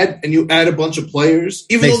bad and you add a bunch of players,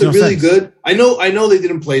 even though they're really good, I know they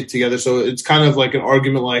didn't play together, so it's kind of like an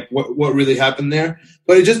argument like what really happened there.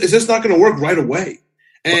 But it's just not going to work right away.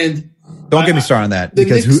 And don't get me started on that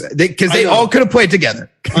because they all could have played together.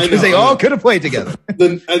 Because they all could have played together. And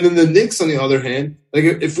then the Knicks, on the other hand, like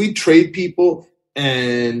if we trade people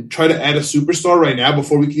and try to add a superstar right now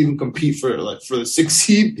before we can even compete for the 6th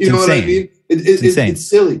seed, you know what I mean? It's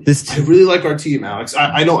silly. I really like our team, Alex.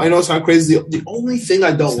 I know it's not crazy. The only thing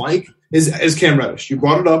I don't like is Cam Reddish. You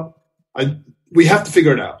brought it up. We have to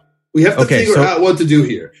figure it out. We have to figure out what to do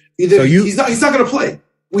here. He's not going to play.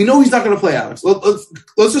 We know he's not going to play, Alex.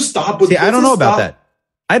 Let's just stop with. See, I don't know about that.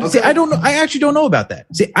 I don't know. I actually don't know about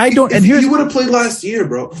that. See, I don't. And he would have played last year,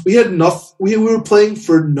 bro. We had enough. We were playing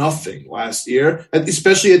for nothing last year,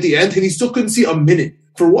 especially at the end, and he still couldn't see a minute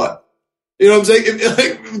for what. You know what I'm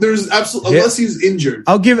saying? There's absolutely unless he's injured.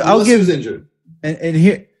 I'll give. He was injured. And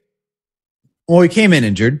here, well, he came in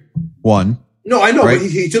injured. One. No, I know, right? But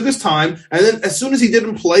he took his time, and then as soon as he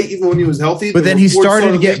didn't play, even when he was healthy, but then he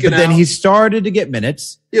started to get. But then he started to get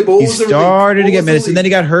minutes. Yeah, but he started to get minutes, and then he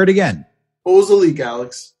got hurt again. What was the leak,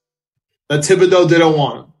 Alex? That Thibodeau didn't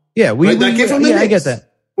want him. Yeah, that came from the Knicks. I get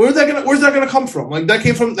that. Where's that gonna come from? Like that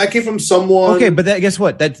came from someone. Okay, but guess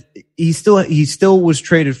what? That he still was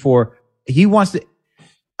traded for. He wants to.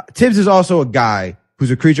 Tibbs is also a guy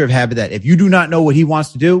who's a creature of habit. That if you do not know what he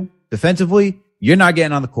wants to do defensively, you're not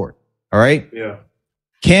getting on the court. All right. Yeah.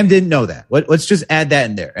 Cam didn't know that. Let's just add that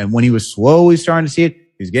in there. And when he was slowly starting to see it,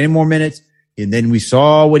 he was getting more minutes. And then we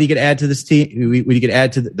saw what he could add to this team. What he could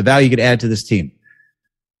add to the value he could add to this team.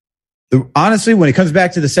 Honestly, when it comes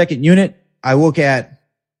back to the second unit, I look at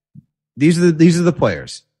these are the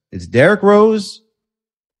players. It's Derrick Rose,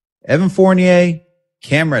 Evan Fournier,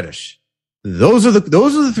 Cam Reddish. Those are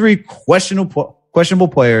the three questionable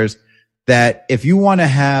players that if you want to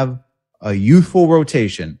have a youthful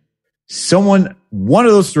rotation, one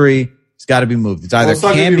of those three has got to be moved. It's either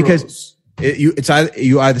Cam because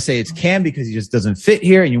you either say it's Cam because he just doesn't fit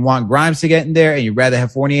here and you want Grimes to get in there and you'd rather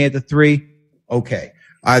have Fournier at the 3. Okay.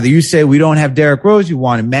 Either you say we don't have Derrick Rose, you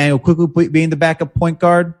want Emmanuel quickly being the backup point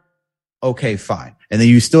guard. Okay, fine. And then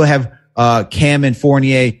you still have Cam and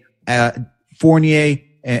Fournier,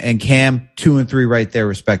 and Cam 2 and 3 right there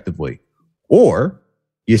respectively. Or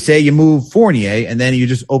you say you move Fournier and then you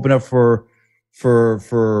just open up for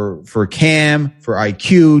Cam, for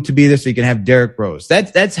IQ to be there so you can have Derrick Rose.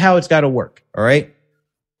 That's how it's got to work. All right.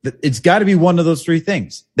 It's got to be one of those three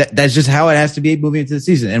things. That's just how it has to be moving into the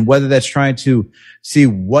season. And whether that's trying to see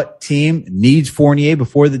what team needs Fournier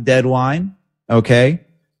before the deadline. Okay.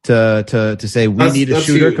 To say we need a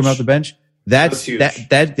shooter huge. Come off the bench. That's huge.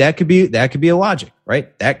 That could be a logic,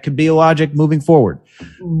 right? That could be a logic moving forward.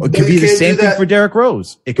 It could be the same thing for Derrick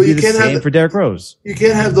Rose. It could be the same for Derrick Rose. You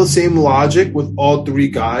can't have the same logic with all three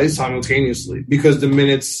guys simultaneously because the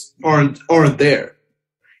minutes aren't there.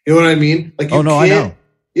 You know what I mean? Like, I know.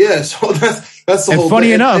 Yeah, so that's the whole funny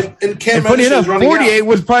thing. Enough, and Cam funny enough, Fournier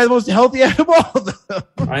was probably the most healthy out of all of them.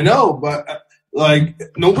 I know, but like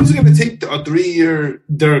nobody's going to take a 3-year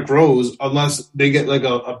Derrick Rose unless they get like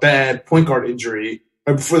a bad point guard injury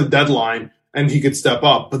right before the deadline and he could step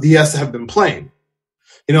up. But he has to have been playing.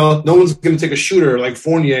 You know, no one's going to take a shooter like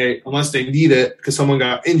Fournier unless they need it because someone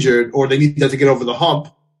got injured or they need that to get over the hump.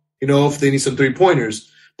 You know, if they need some 3-pointers.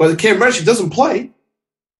 But Cam Reddish doesn't play.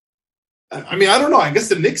 I mean, I don't know. I guess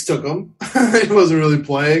the Knicks took him. He wasn't really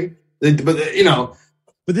playing. But, you know.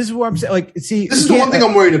 But this is what I'm saying. Like, see, this is the one thing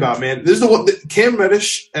I'm worried about, man. This is the one. Cam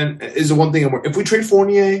Reddish is the one thing I'm worried. If we trade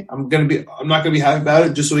Fournier, I'm not gonna be happy about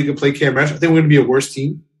it. Just so we can play Cam Reddish, I think we're gonna be a worse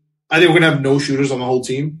team. I think we're gonna have no shooters on the whole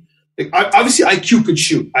team. Like, obviously, IQ could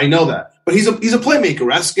shoot. I know that, but he's a playmaker.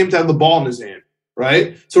 We're asking him to have the ball in his hand,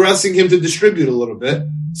 right? So we're asking him to distribute a little bit.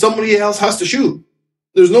 Somebody else has to shoot.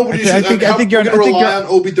 There's nobody to shoot. I think you're gonna rely on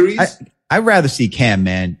OB3s. I'd rather see Cam,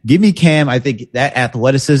 man. Give me Cam. I think that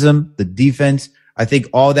athleticism, the defense. I think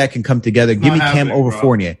all that can come together. Give me Cam over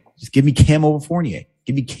Fournier. Just give me Cam over Fournier.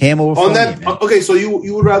 Give me Cam over Fournier. Man. Okay, so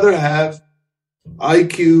you would rather have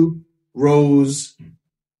IQ, Rose,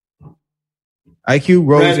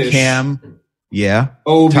 Reddish, Cam,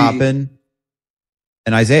 OB. Toppin,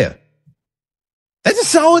 and Isaiah. That's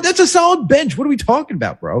a solid bench. What are we talking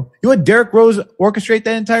about, bro? You let Derrick Rose orchestrate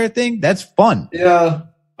that entire thing? That's fun. Yeah,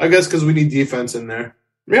 I guess because we need defense in there.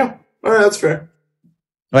 Yeah, all right, that's fair.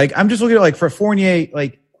 Like, I'm just looking at, like, for Fournier,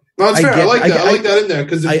 like. No, that's fair. I like that. I like that in there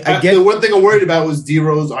because the one thing I'm worried about was D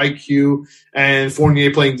Rose, IQ, and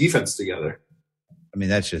Fournier playing defense together. I mean,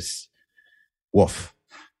 that's just woof.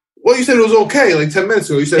 Well, you said it was okay like 10 minutes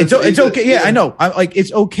ago. You said it's okay. Yeah, I know. I'm like,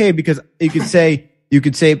 it's okay because you could say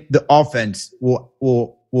the offense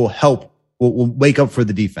will help, will wake up for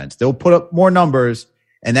the defense. They'll put up more numbers,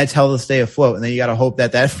 and that's how they'll stay afloat. And then you got to hope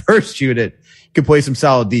that first unit can play some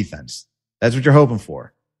solid defense. That's what you're hoping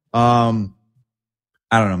for.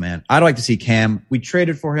 I don't know, man. I'd like to see Cam. We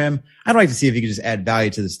traded for him. I'd like to see if he could just add value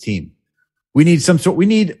to this team. We need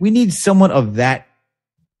someone of that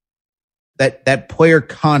player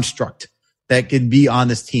construct that can be on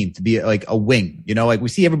this team to be like a wing. You know, like we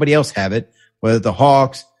see everybody else have it, whether the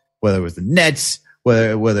Hawks, whether it was the Nets,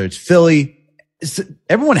 whether it's Philly.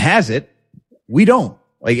 Everyone has it. We don't.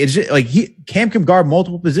 Like, it's just, like Cam can guard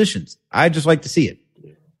multiple positions. I just like to see it.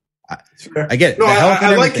 I get it. No,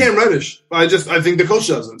 I like Cam Reddish. I think the coach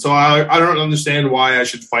doesn't. So I don't understand why I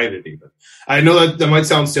should fight it even. I know that might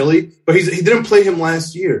sound silly, but he didn't play him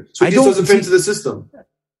last year. So he just doesn't fit into the system.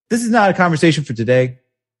 This is not a conversation for today.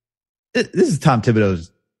 This is Tom Thibodeau's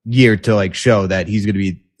year to like show that he's going to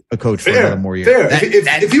be a coach for another more year. Fair.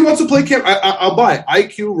 If he wants to play Cam, I'll buy it.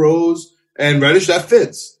 IQ, Rose, and Reddish, that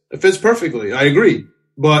fits. It fits perfectly. I agree.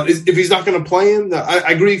 But if he's not going to play him,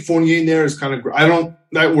 I agree. Fournier in there is kind of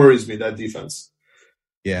that worries me, that defense.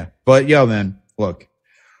 Yeah. But, yo, man, look.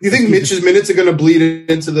 You think Mitch's minutes are going to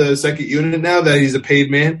bleed into the second unit now that he's a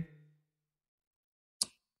paid man?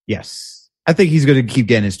 Yes. I think he's going to keep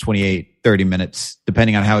getting his 28, 30 minutes,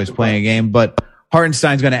 depending on how he's playing a game. But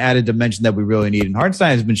Hartenstein's going to add a dimension that we really need. And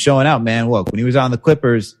Hartenstein has been showing out, man. Look, when he was on the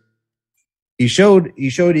Clippers, he showed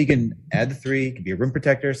he can add the three. He can be a rim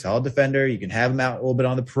protector, solid defender. You can have him out a little bit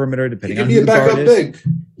on the perimeter, depending on who the guard is. Big.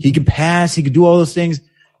 He can pass. He can do all those things.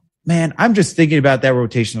 man, I'm just thinking about that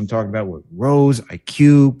rotation I'm talking about with Rose,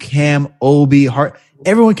 IQ, Cam, Obi, Hart.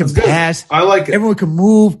 Everyone can pass. I like it. Everyone can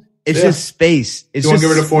move. It's just space. It's you want just to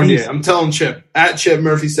get rid of Fournier? I'm telling Chip at Chip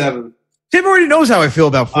Murphy 7. Tim already knows how I feel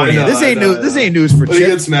about Fournier. This ain't news. This ain't news for Chip. He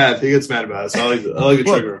gets mad. He gets mad about it. So I like the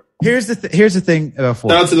trigger. Here's the thing about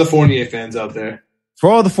Fournier. Shout out to the Fournier fans out there.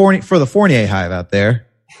 For the Fournier hive out there,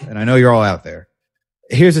 and I know you're all out there.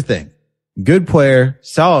 Here's the thing. Good player,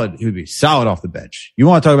 solid. He would be solid off the bench. You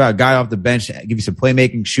want to talk about a guy off the bench, give you some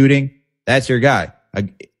playmaking, shooting. That's your guy.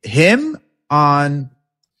 Him on.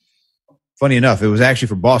 Funny enough, it was actually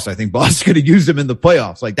for Boston. I think Boston could have used him in the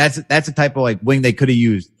playoffs. Like that's the type of like wing they could have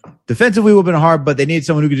used. Defensively would have been hard, but they needed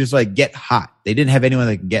someone who could just like get hot. They didn't have anyone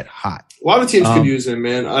that could get hot. A lot of teams could use him,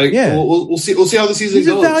 man. We'll see how the season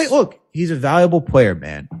goes. He's a valuable player,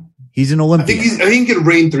 man. He's an Olympian. I think he can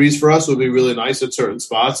rain threes for us. Would be really nice at certain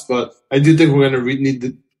spots, but I do think we're going to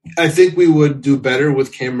need I think we would do better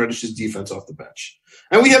with Cam Reddish's defense off the bench,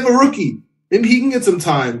 and we have a rookie. Maybe he can get some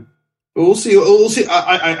time. But we'll see. We'll see.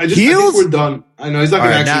 I think we're done. I know he's not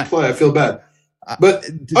going to actually play. I feel bad. But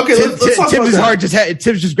okay, let's talk about that.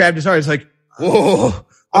 Tim's just grabbed his heart. It's like, whoa.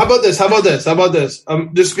 How about this?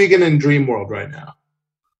 I'm just speaking in dream world right now.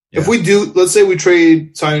 Yeah. If we do, let's say we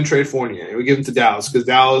sign and trade Fournier, and we give him to Dallas because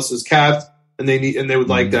Dallas is capped, and they would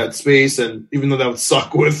like that space. And even though that would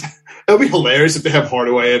suck that'd be hilarious if they have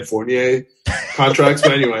Hardaway and Fournier contracts.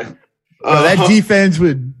 But anyway. That defense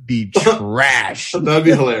would be trash. That'd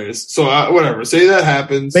be hilarious. So whatever. Say that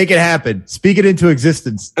happens. Make it happen. Speak it into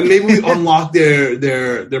existence. And maybe we unlock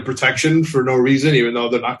their protection for no reason, even though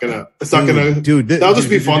they're not gonna. It's not gonna. That'll just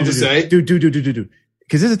be fun to say. Dude.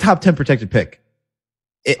 Because this is a top 10 protected pick.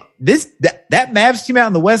 That Mavs team out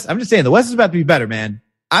in the West. I'm just saying the West is about to be better, man.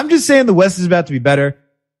 I'm just saying the West is about to be better.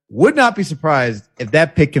 Would not be surprised if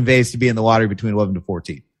that pick conveys to be in the lottery between 11 to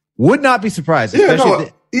 14. Would not be surprised.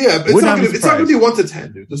 Yeah, it's not going to be 1 to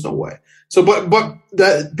 10, dude. There's no way. So, but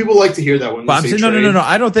that people like to hear that when they say trade. No.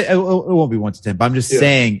 I don't think it won't be 1 to 10. But I'm just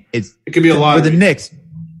saying it could be a lot for the Knicks.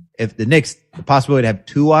 If the Knicks, the possibility to have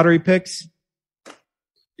 2 lottery picks,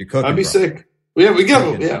 you're cooking. That'd be sick. Yeah, we get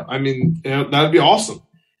them. Yeah, I mean, that'd be awesome.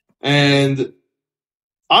 And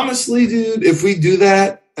honestly, dude, if we do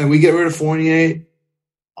that and we get rid of Fournier,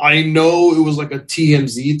 I know it was like a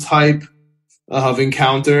TMZ type of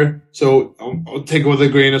encounter, so I'll take it with a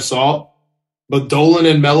grain of salt. But Dolan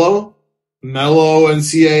and Melo and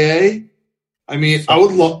CAA. I mean, I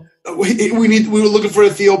would love. We were looking for a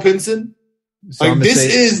Theo Pinson. So this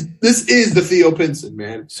is the Theo Pinson,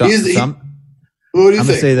 man. What do you think? What do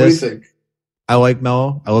you think? I like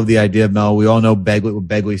Melo. I love the idea of Melo. We all know what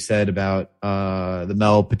Begley said about the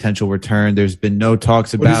Melo potential return. There's been no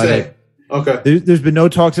talks about it. Okay. There's been no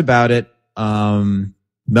talks about it.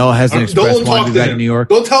 Melo hasn't expressed wanting to be back in New York.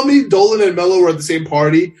 Don't tell me Dolan and Melo were at the same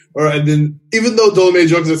party, and then even though Dolan made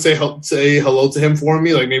jokes that say hello to him for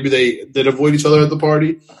me, like maybe they did avoid each other at the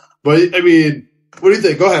party. But I mean, what do you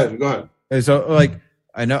think? Go ahead. So,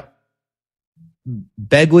 I know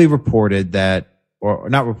Begley reported that, or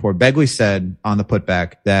not report. Begley said on the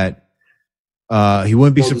putback that he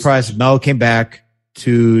wouldn't be surprised if Melo came back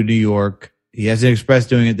to New York. He hasn't expressed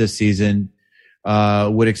doing it this season.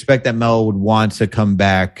 Would expect that Melo would want to come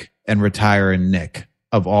back and retire in Nick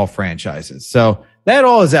of all franchises. So that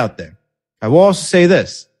all is out there. I will also say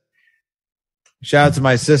this. Shout out to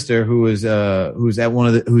my sister who's at one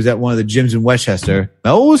of the gyms in Westchester.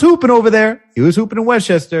 Melo was hooping over there. He was hooping in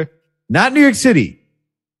Westchester, not New York City.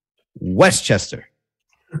 Westchester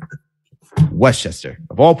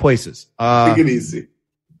of all places. Take it easy.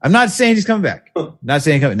 I'm not saying he's coming back. Not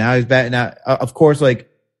saying he's coming. Now he's back. Now, of course, like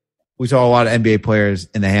we saw a lot of NBA players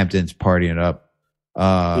in the Hamptons partying it up.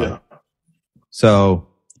 So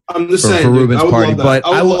I'm just saying, for Ruben's party, but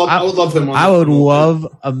I would love him. I would love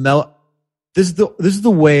a Melo. This is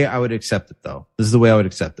the way I would accept it, though. This is the way I would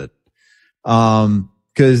accept it.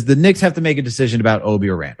 Because the Knicks have to make a decision about Obi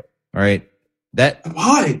or Randall. All right.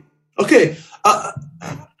 Why? Okay.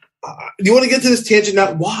 Do you want to get to this tangent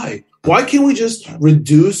now? Why? Why can't we just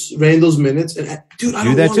reduce Randall's minutes? And dude, I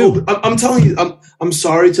don't want Obi. I'm telling you, I'm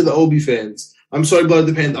sorry to the Obi fans. I'm sorry, Blood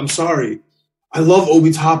the Panda. I'm sorry. I love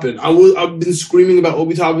Obi Toppin. I've been screaming about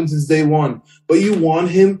Obi Toppin since day one. But you want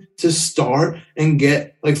him to start and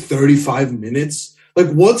get like 35 minutes? Like,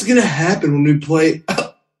 what's gonna happen when we play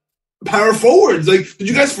power forwards? Like, did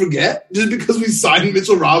you guys forget? Just because we signed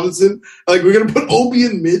Mitchell Robinson, like we're gonna put Obi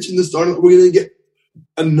and Mitch in the starting. We're gonna get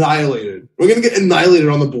annihilated. We're gonna get annihilated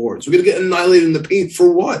on the boards. We're gonna get annihilated in the paint for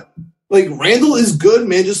what? Like, Randall is good,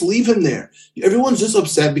 man. Just leave him there. Everyone's just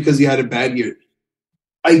upset because he had a bad year.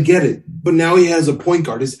 I get it. But now he has a point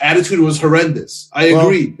guard. His attitude was horrendous. I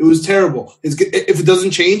agree. It was terrible. If it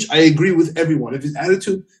doesn't change, I agree with everyone. If his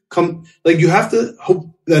attitude you have to hope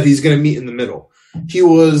that he's going to meet in the middle. He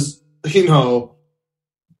was,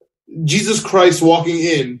 Jesus Christ walking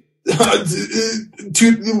in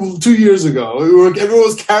 2 years ago. Everyone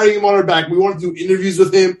was carrying him on our back. We wanted to do interviews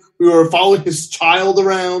with him. We were following his child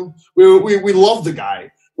around. We loved the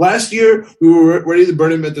guy. Last year, we were ready to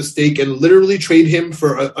burn him at the stake and literally trade him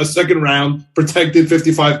for a second round protected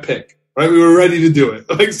 55 pick. Right? We were ready to do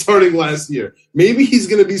it, starting last year. Maybe he's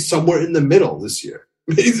going to be somewhere in the middle this year.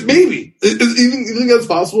 Maybe. You think that's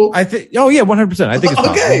possible? I think. Oh yeah, 100%. I think it's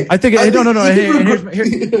possible. Okay. I think.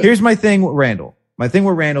 No. Here's my thing with Randall. My thing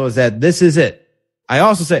with Randall is that this is it. I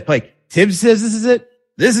also say, Tibbs says this is it.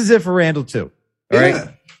 This is it for Randall too. All right.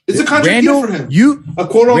 It's a contract year for him. A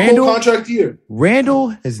quote unquote contract year. Randall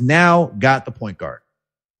has now got the point guard.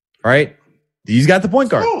 All right. He's got the point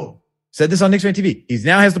guard. Oh. Said this on Knicks Fan TV. He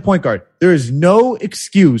now has the point guard. There is no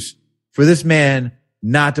excuse for this man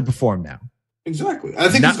not to perform now. Exactly. I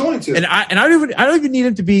think he's going to. And I don't even need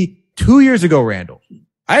him to be 2 years ago, Randall.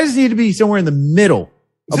 I just need to be somewhere in the middle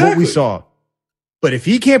of what we saw. But if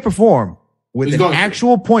he can't perform with an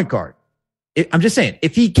actual point guard, I'm just saying,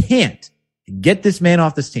 if he can't, get this man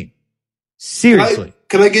off this team. Seriously.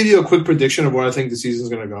 Can I give you a quick prediction of where I think the season's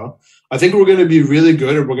going to go? I think we're going to be really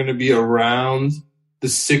good, or we're going to be around the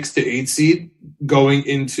 6 to 8 seed going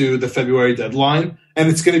into the February deadline. And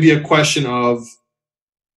it's going to be a question of,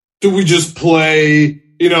 do we just play,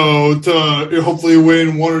 to hopefully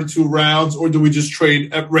win 1 or 2 rounds, or do we just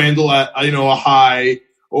trade Randall at, a high,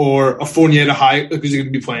 or a Fournier at a high, because he's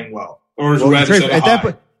going to be playing well, or Reddish at a high?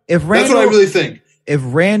 Point, that's what I really think. If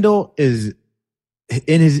Randall is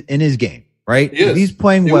in his game, right? If he's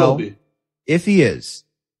playing well, if he is,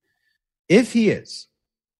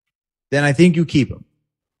 then I think you keep him.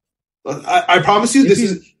 I promise you,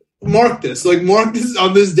 mark this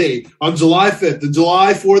on this date, on July 5th, the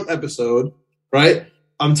July 4th episode, right?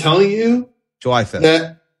 I'm telling you, July 5th.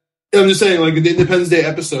 That I'm just saying, the Independence Day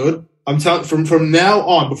episode. I'm telling from now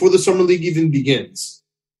on, before the summer league even begins,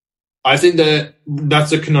 I think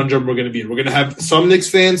that's a conundrum we're going to be in. We're going to have some Knicks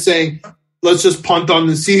fans saying, let's just punt on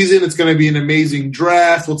the season. It's going to be an amazing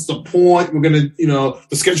draft. What's the point? We're going to,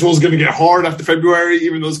 the schedule is going to get hard after February,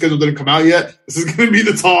 even though the schedule didn't come out yet. This is going to be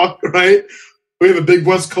the talk, right? We have a big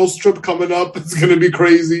West Coast trip coming up. It's going to be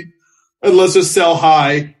crazy. And let's just sell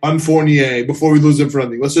high on Fournier before we lose him for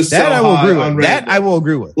anything. Let's just sell high on Randall. That I will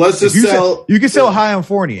agree with. Let's just sell. You can sell high on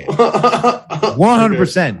Fournier.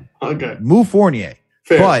 100%. Okay. Move Fournier.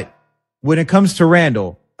 Fair. But when it comes to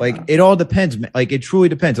Randall, it all depends. It truly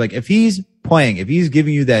depends. If he's playing, if he's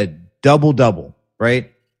giving you that double,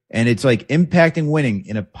 right? And it's impacting winning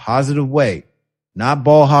in a positive way, not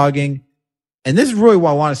ball hogging. And this is really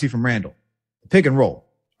what I want to see from Randall. Pick and roll.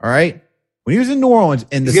 All right. When he was in New Orleans,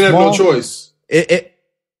 he's gonna have no choice. This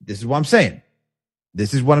is what I'm saying.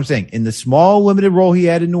 In the small limited role he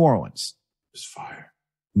had in New Orleans, it's fire.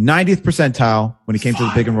 90th percentile when he came to the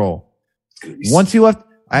pick and roll. Once he left,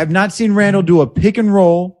 I have not seen Randall do a pick and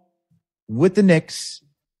roll with the Knicks.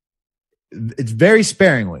 It's very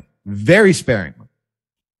sparingly.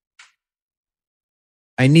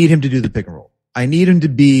 I need him to do the pick and roll. I need him to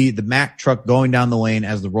be the Mack truck going down the lane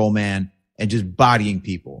as the roll man and just bodying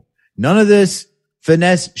people. None of this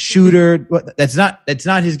finesse shooter. That's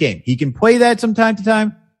not his game. He can play that from time to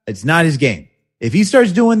time. It's not his game. If he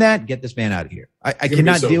starts doing that, get this man out of here. I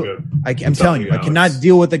cannot deal. I'm telling you, I cannot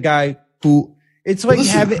deal with a guy who it's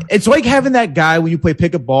like having that guy when you play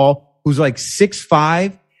pickup ball who's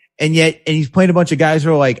 6'5", and he's playing a bunch of guys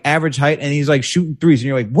who are average height and he's shooting threes. And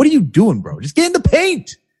you're what are you doing, bro? Just get in the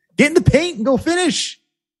paint. Get in the paint and go finish.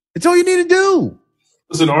 That's all you need to do.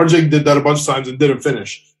 Listen, RJ did that a bunch of times and didn't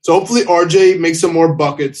finish. So hopefully RJ makes some more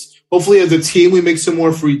buckets. Hopefully as a team we make some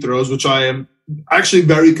more free throws, which I am actually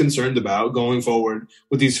very concerned about going forward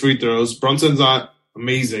with these free throws. Brunson's not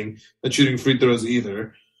amazing at shooting free throws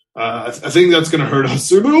either. I think that's going to hurt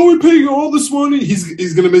us. We're paying all this money.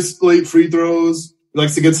 He's going to miss late free throws. He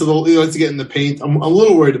likes to get in the paint. I'm a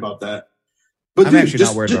little worried about that. But I'm actually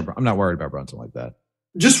not worried about. I'm not worried about Brunson like that.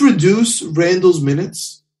 Just reduce Randall's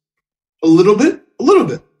minutes a little bit,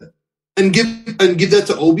 and give that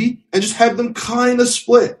to Obi, and just have them kind of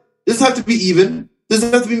split. It doesn't have to be even. It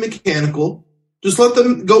doesn't have to be mechanical. Just let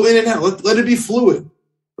them go in and out. Let it be fluid,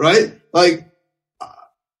 right?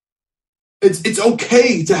 It's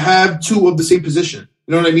okay to have two of the same position.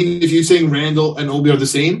 You know what I mean? If you're saying Randall and Obi are the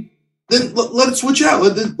same, then let it switch out.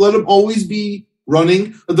 Let them always be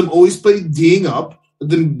running. Let them always play D'ing up. Let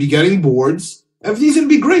them be getting boards. Everything's going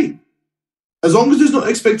to be great. As long as there's no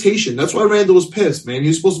expectation. That's why Randall was pissed, man. He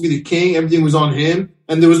was supposed to be the king. Everything was on him,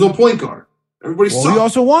 and there was no point guard. Everybody sucked. He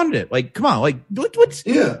also wanted it. Like, come on. Like, what's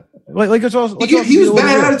yeah. Like it's also. He was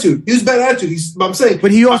bad attitude. He was bad attitude. I'm saying.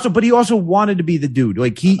 But he also wanted to be the dude.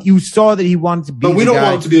 Like you saw that he wanted to be. But we don't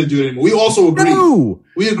want him to be the dude anymore. We also agreed. No.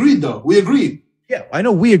 We agreed though. We agreed. Yeah, I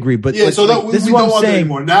know we agree, but yeah, so that we don't want that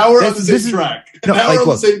anymore. Now we're on the same track. No, now we're on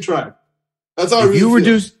the same track. That's how I really feel.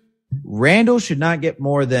 Reduce Randall should not get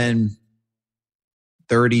more than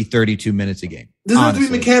 30, 32 minutes a game. It doesn't have to be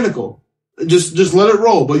mechanical. Just let it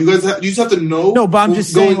roll. But you just have to know. No, but I'm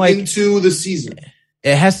just saying, like, into the season,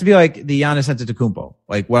 it has to be like the Giannis Antetokounmpo,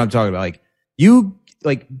 like what I'm talking about. Like you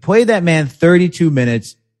play that man 32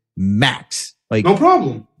 minutes max. Like no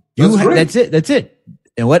problem. That's That's it.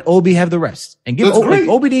 And let Obi have the rest. And give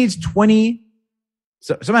Obi needs 20.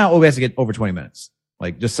 So somehow Obi has to get over 20 minutes.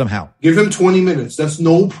 Like just somehow. Give him 20 minutes. That's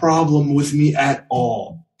no problem with me at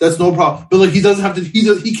all. That's no problem. But like he doesn't have to.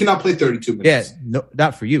 He cannot play 32 minutes. Yeah, no,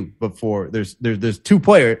 not for you, but for there's two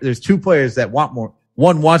players. There's two players that want more.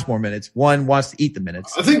 One wants more minutes. One wants to eat the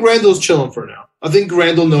minutes. I think Randall's chilling for now. I think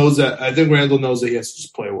Randall knows that he has to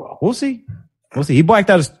just play well. We'll see. He blacked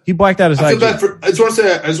out his. I feel bad I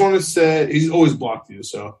just want to say he's always blocked you.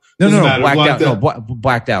 So no,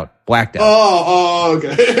 blacked out. Oh, okay.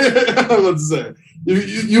 I was about to say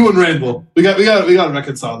you and Randall. We got to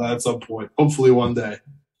reconcile that at some point. Hopefully one day.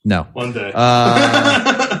 No, one day.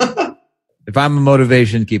 If I'm a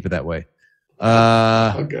motivation, keep it that way.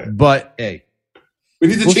 Okay. But hey, we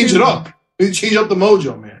need to change it up. We need to change up the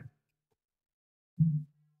mojo, man.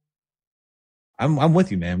 I'm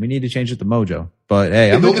with you, man. We need to change it to mojo. But hey,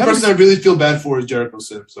 the only person I really feel bad for is Jericho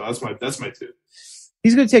Sims. So that's my two.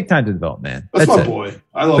 He's going to take time to develop, man. That's my boy.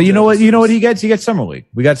 I love. But you know what? You know what he gets? He gets Summer League.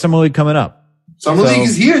 We got Summer League coming up. Summer League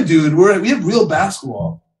is here, dude. We have real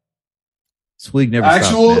basketball. This league never stops.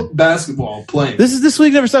 Actual basketball playing. This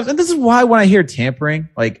league never stops, and this is why when I hear tampering,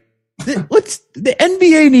 like the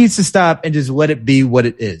NBA needs to stop and just let it be what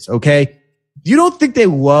it is. Okay. You don't think they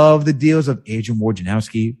love the deals of Adrian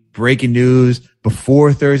Wojnarowski breaking news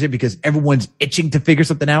before Thursday because everyone's itching to figure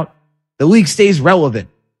something out? The league stays relevant.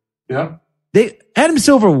 Yeah. Adam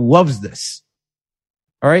Silver loves this.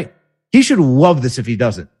 All right. He should love this if he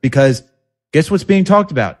doesn't, because guess what's being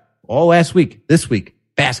talked about all last week, this week?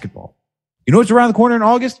 Basketball. You know what's around the corner in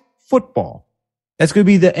August? Football. That's going to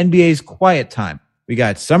be the NBA's quiet time. We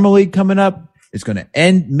got Summer League coming up. It's going to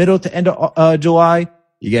end middle to end of July.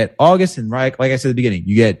 You get August, and like I said at the beginning,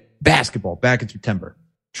 you get basketball back in September.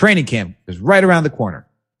 Training camp is right around the corner.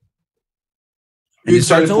 And it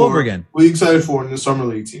starts all over again. What are you excited for in the Summer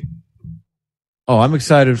League team? Oh, I'm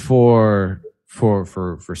excited for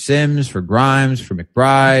Sims, for Grimes, for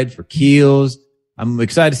McBride, for Keels. I'm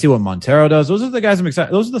excited to see what Montero does. Those are the guys I'm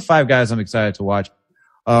excited. Those are the 5 guys I'm excited to watch.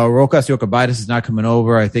 Rokas Jokubaitis is not coming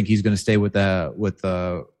over. I think he's going to stay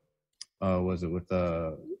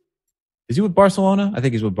is he with Barcelona? I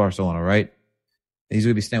think he's with Barcelona, right? He's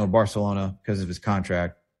going to be staying with Barcelona because of his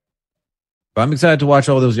contract. But I'm excited to watch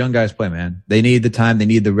all those young guys play, man. They need the time. They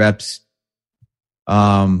need the reps.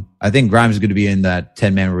 I think Grimes is going to be in that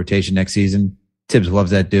 10-man rotation next season. Tibbs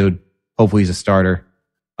loves that dude. Hopefully he's a starter.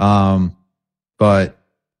 But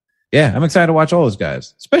yeah, I'm excited to watch all those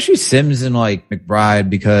guys, especially Sims and like McBride,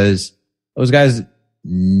 because those guys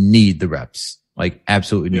need the reps. Like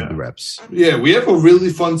absolutely need the reps. Yeah, we have a really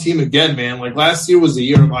fun team again, man. Like last year was the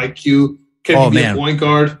year of IQ. Can be a point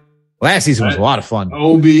guard. Last season was a lot of fun.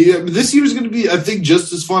 This year is going to be, I think,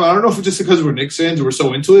 just as fun. I don't know if it's just because we're Knicks fans and we're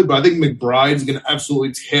so into it, but I think McBride's going to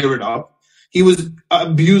absolutely tear it up. He was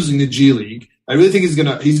abusing the G League. I really think he's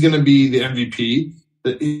gonna be the MVP.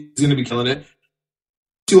 He's going to be killing it.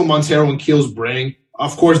 See what Montero and Keels bring.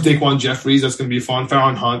 Of course, Daquan Jeffries. That's going to be fun.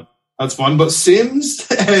 Farron Hunt. That's fun. But Sims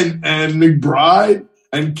and McBride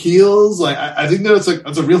and Keels, like I think that's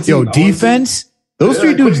a real team. Yo, defense. Those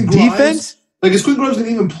 3 dudes, defense. Like, is Quinn Grimes going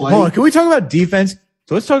to even play? Hold on, can we talk about defense?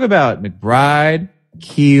 So let's talk about McBride,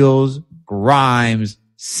 Keels, Grimes,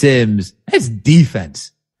 Sims. That's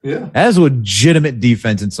defense. Yeah. That is legitimate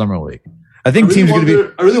defense in Summer League. I think teams are going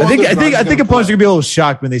to be. I think opponents are going to be a little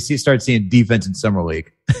shocked when they start seeing defense in Summer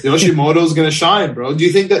League. Yoshimoto's going to shine, bro. Do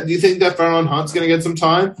you think that Farron Hunt's going to get some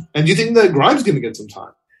time? And do you think that Grimes going to get some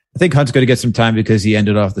time? I think Hunt's going to get some time because he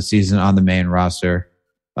ended off the season on the main roster.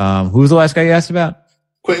 Who was the last guy you asked about?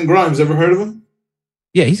 Quentin Grimes. Ever heard of him?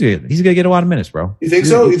 Yeah, he's gonna get a lot of minutes, bro. You think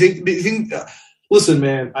so? You think? Listen,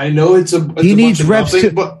 man. I know it's he needs reps,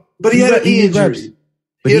 nothing, but he had a knee injury. Reps.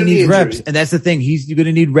 But he needs reps, and that's the thing. He's going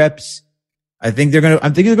to need reps. I think they're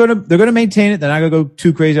gonna maintain it. They're not gonna go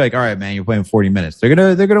too crazy. Like, all right, man, you're playing 40 minutes. They're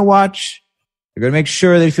gonna watch. They're gonna make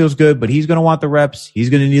sure that he feels good, but he's gonna want the reps. He's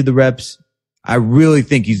gonna need the reps. I really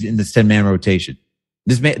think he's in this 10-man rotation.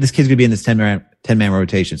 This kid's going to be in this 10-man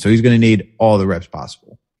rotation, so he's going to need all the reps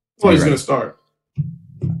possible. Well, he's going to start.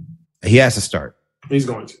 He has to start. He's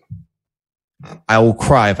going to. I will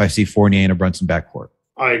cry if I see Fournier in a Brunson backcourt.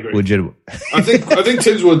 I agree. Legitimate. I think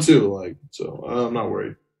Tibbs would too. So I'm not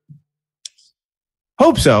worried.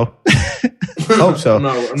 Hope so. Hope so.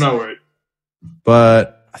 I'm not worried.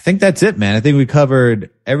 But I think that's it, man. I think we covered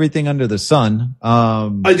everything under the sun.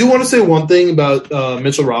 I do want to say one thing about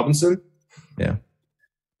Mitchell Robinson. Yeah.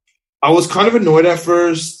 I was kind of annoyed at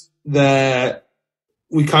first that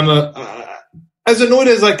we kind of, as annoyed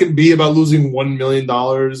as I could be about losing $1 million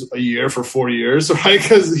a year for 4 years, right?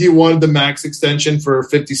 Because he wanted the max extension for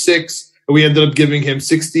 56, and we ended up giving him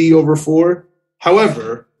 60 over 4.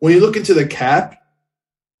 However, when you look into the cap,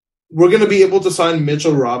 we're going to be able to sign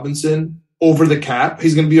Mitchell Robinson over the cap.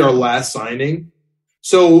 He's going to be our last signing.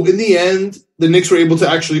 So in the end, the Knicks were able to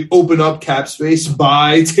actually open up cap space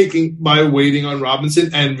by waiting on Robinson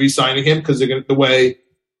and re-signing him, because the way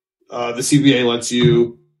the CBA lets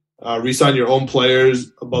you re-sign your own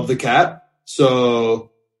players above the cap.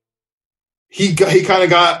 So he kind of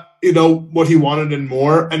got, what he wanted and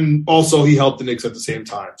more, and also he helped the Knicks at the same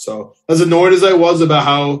time. So as annoyed as I was about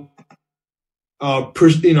how,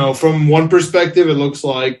 from one perspective, it looks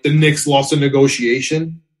like the Knicks lost a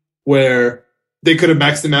negotiation where they could have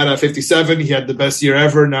maxed him out at 57. He had the best year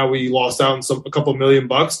ever. Now we lost out on a couple $1 million.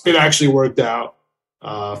 It actually worked out,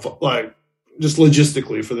 just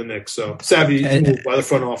logistically for the Knicks. So savvy move by the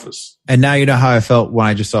front office. And now you know how I felt when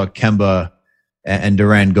I just saw Kemba and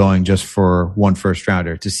Durant going just for one first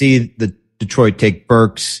rounder. To see the Detroit take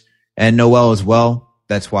Burks and Noel as well,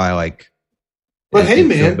 that's why I like. But hey,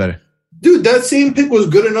 man, dude, that same pick was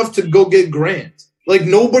good enough to go get Grant.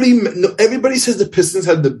 Everybody says the Pistons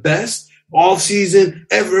had the best offseason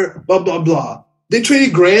ever, blah, blah, blah. They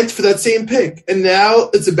traded Grant for that same pick, and now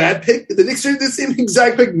it's a bad pick. The Knicks traded the same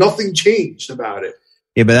exact pick. Nothing changed about it.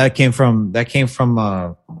 Yeah, but that came from they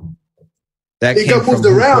got moved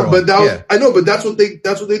around, but I know, but that's what they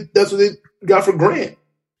got for Grant.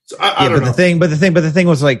 So I don't know. The thing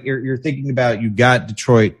was, like, you're thinking about, you got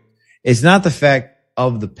Detroit. It's not the fact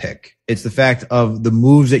of the pick. It's the fact of the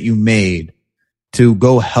moves that you made to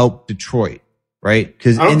go help Detroit. Right?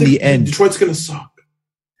 Because in the end, Detroit's going to suck.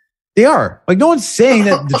 They are. Like, no one's saying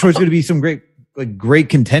that Detroit's going to be some great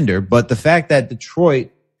contender, but the fact that Detroit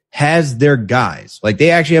has their guys, like, they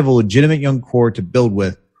actually have a legitimate young core to build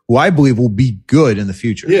with, who I believe will be good in the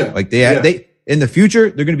future. Yeah. Like, they in the future,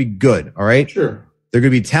 they're going to be good. All right. Sure. They're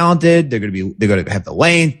going to be talented. They're going to have the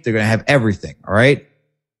length. They're going to have everything. All right.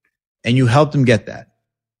 And you helped them get that.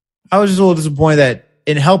 I was just a little disappointed that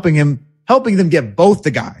in helping them get both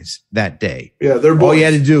the guys that day. Yeah, they're boys. All you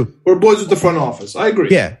had to do. We're boys with the front office. I agree.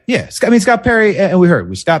 Yeah. I mean, Scott Perry, and we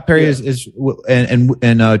heard Scott Perry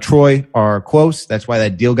and Troy are close. That's why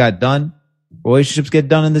that deal got done. Relationships get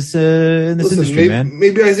done in this industry, man.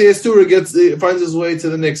 Maybe Isaiah Stewart finds his way to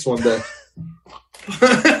the Knicks one day.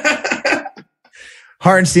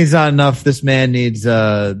 Hartenstein's not enough. This man needs.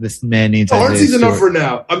 Hartenstein's enough for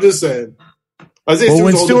now. I'm just saying. Isaiah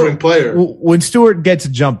Stewart's a different player. When Stewart gets a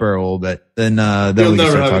jumper a little bit, then he'll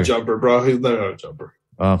never have a jumper, bro. He'll never have a jumper.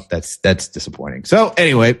 Oh, that's disappointing. So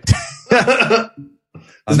anyway, does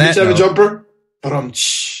Mitch have a jumper? I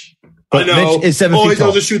know. Mitch is 7 feet he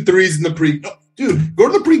tall. does shoot threes in the pre. Dude,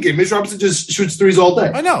 go to the pregame. Mitch Robinson just shoots threes all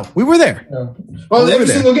day. I know. We were there. Yeah. Well, every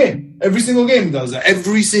single game. Every single game he does that.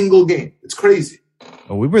 Every single game. It's crazy.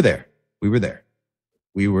 Oh, we were there.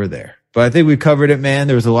 But I think we covered it, man.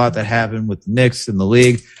 There was a lot that happened with the Knicks and the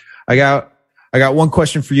league. I got one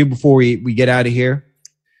question for you before we get out of here.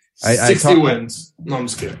 60 wins. No, I'm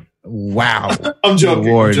just kidding. Wow. I'm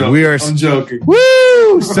joking. I'm joking.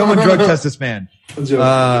 Woo! Someone drug test this man. I'm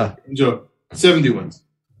joking. 70 wins.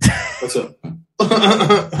 What's up?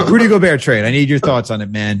 Rudy Gobert trade. I need your thoughts on it,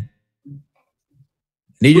 man.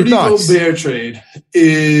 Rudy Gobert trade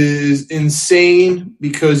is insane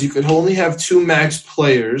because you could only have 2 max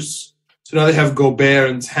players. So now they have Gobert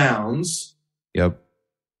and Towns. Yep.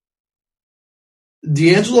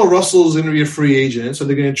 D'Angelo Russell is going to be a free agent, so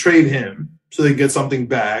they're going to trade him so they get something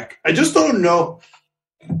back. I just don't know.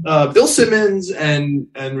 Bill Simmons and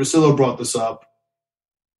Russillo brought this up.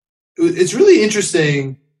 It's really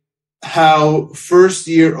interesting how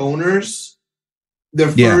first-year owners, their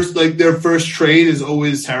first trade is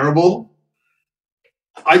always terrible.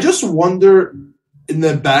 I just wonder, in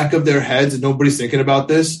the back of their heads, and nobody's thinking about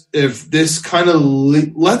this, if this kind of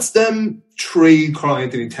lets them trade Karl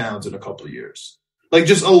Anthony Towns in a couple of years. Like,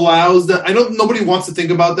 just allows them. I know nobody wants to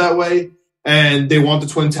think about that way, and they want the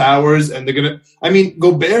Twin Towers, and they're going to – I mean,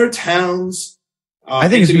 Gobert, Towns, I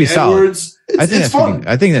think it's going to be solid. I think that's fun.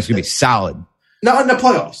 I think that's going to be solid. Not in the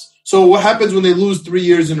playoffs. So what happens when they lose 3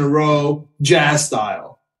 years in a row, Jazz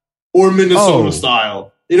style or Minnesota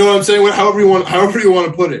style? You know what I'm saying? However you want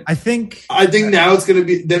to put it. I think now it's going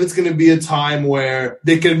to be a time where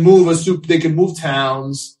they can move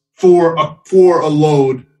Towns for a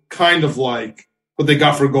load, kind of like what they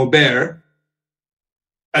got for Gobert.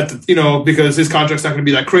 Because his contract's not going to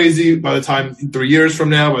be that crazy by the time 3 years from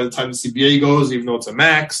now, by the time the CBA goes, even though it's a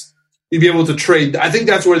max, you'd be able to trade. I think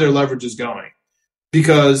that's where their leverage is going.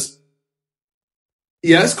 Because,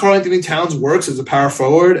 yes, Karl-Anthony Towns works as a power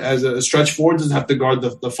forward, as a stretch forward, doesn't have to guard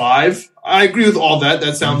the 5. I agree with all that.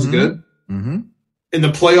 That sounds good. Mm-hmm. In the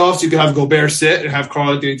playoffs, you could have Gobert sit and have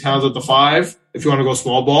Karl-Anthony Towns at the 5 if you want to go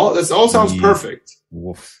small ball. That all sounds perfect.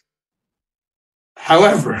 Woof.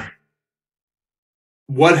 However,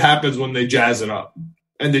 what happens when they jazz it up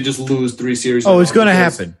and they just lose 3 series? Oh, it's going to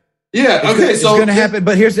happen. Yeah. Okay. It's going to happen.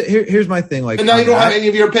 But here's my thing. Like, and now you don't have any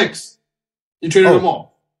of your picks. You traded them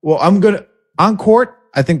all. Well, on court.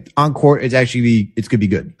 I think on court it's going to be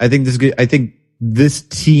good. I think this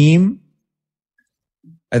team.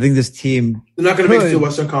 They're not going to make it to the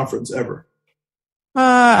Western Conference ever.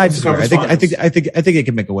 I think they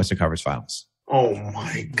can make a Western Conference Finals. Oh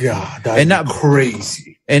my God, that's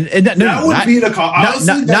crazy. And that would be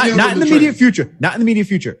not in the immediate future. Not in the immediate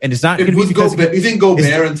future. And it's not going to be because you think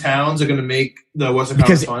Gobert and Towns are going to make the Western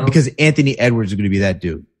Conference Finals? Because Anthony Edwards is going to be that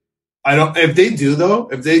dude. I don't. If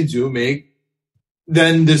they do make,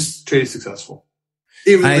 then this trade is successful.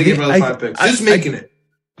 Even if they give another 5 picks, just making it.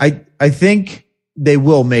 I think they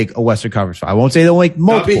will make a Western Conference Final. I won't say they'll make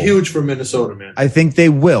multiple. That'd be huge for Minnesota, man. I think they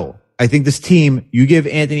will. I think this team, you give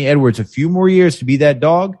Anthony Edwards a few more years to be that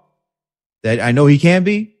dog that I know he can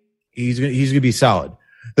be. He's going to be solid.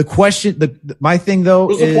 The question, my thing though,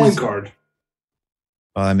 who's the point guard?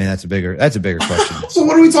 I mean, that's a bigger question. So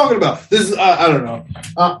what are we talking about? This is, I don't know.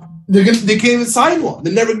 They can't even sign one.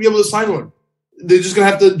 They're never going to be able to sign one. They're just going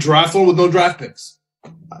to have to draft one with no draft picks.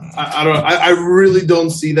 I don't know. I really don't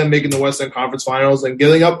see them making the Western Conference Finals, and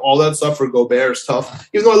giving up all that stuff for Gobert is tough,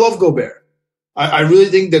 even though I love Gobert. I really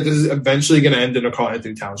think that this is eventually going to end in a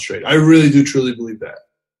Karl-Anthony Towns trade. I really do truly believe that.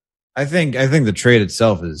 I think the trade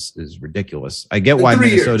itself is ridiculous. I get why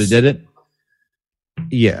Minnesota did it.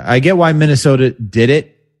 Yeah, I get why Minnesota did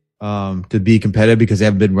it to be competitive, because they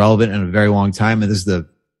haven't been relevant in a very long time, and this is the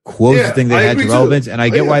closest thing they had to relevance. And I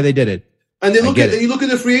get why they did it. And you look at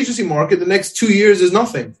the free agency market. The next 2 years is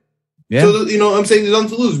nothing. Yeah. So I'm saying there's nothing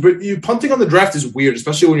to lose. But you punting on the draft is weird,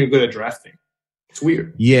 especially when you're good at drafting. It's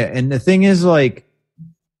weird. Yeah, and the thing is, like,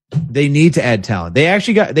 they need to add talent. They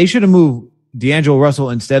should have moved D'Angelo Russell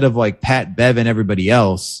instead of like Pat Bev and everybody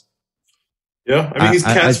else. Yeah, I mean, he's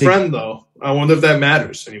Cat's friend though. I wonder if that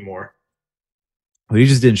matters anymore. But he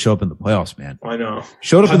just didn't show up in the playoffs, man. I know.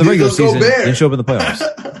 Showed up in the regular season, didn't show up in the playoffs.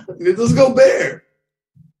 Let's go Bear.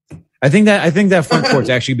 I think that front court's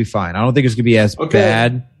actually be fine. I don't think it's gonna be as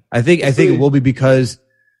bad. I think it will be, because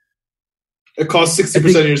it costs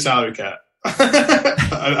 60% of your salary cap.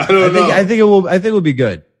 I don't know. I think it will be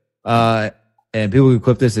good. And people can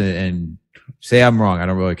clip this and say I'm wrong. I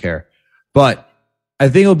don't really care, but I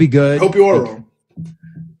think it'll be good. I hope you are wrong.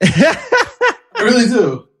 I really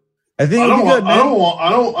do. I think it'll be good, man. I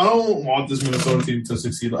don't want this Minnesota team to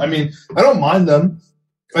succeed. I mean, I don't mind them.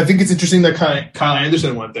 I think it's interesting that Kyle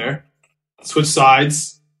Anderson went there, switch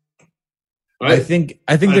sides. Right? I think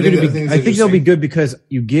they'll be good, because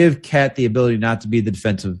you give Cat the ability not to be the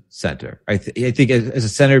defensive center. I think as a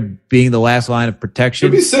center, being the last line of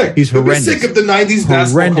protection, he'll be sick. He's horrendous. He'll be sick if the 90s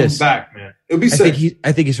basketball comes back, man. He'll be sick.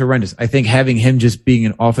 I think he's horrendous. I think having him just being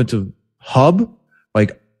an offensive hub,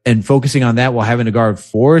 and focusing on that while having to guard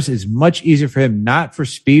 4s is much easier for him, not for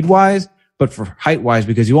speed wise, but for height wise,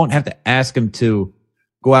 because you won't have to ask him to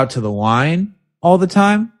go out to the line all the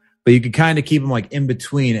time. But you could kind of keep him in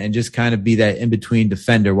between and just kind of be that in between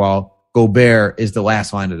defender while Gobert is the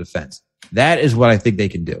last line of defense. That is what I think they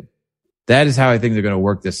can do. That is how I think they're going to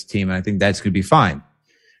work this team. And I think that's going to be fine.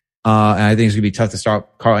 And I think it's going to be tough to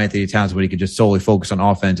start Karl-Anthony Towns when he could just solely focus on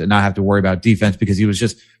offense and not have to worry about defense, because he was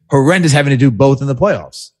just horrendous having to do both in the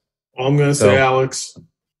playoffs. All I'm going to say, Alex,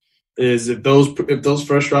 is if those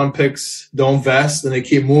first round picks don't vest and they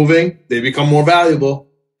keep moving, they become more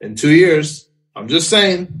valuable in 2 years. I'm just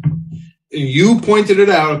saying. You pointed it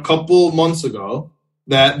out a couple months ago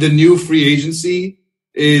that the new free agency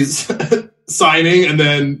is signing and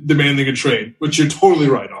then demanding a trade, which you're totally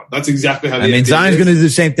right on. That's exactly how. Zion's going to do the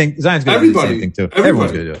same thing. Zion's going to do the same thing too.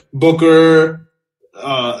 Everyone's going to do it. Booker,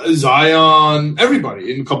 Zion,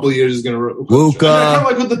 everybody in a couple of years is going to. Luka,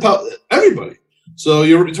 everybody. So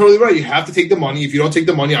you're totally right. You have to take the money. If you don't take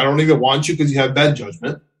the money, I don't even want you because you have bad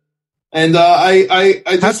judgment. And I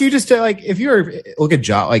just, how can you just like, if you're look at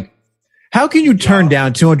Josh, like, how can you turn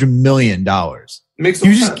down $200 million? Makes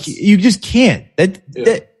no sense. You just can't.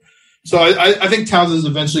 So I think Towns is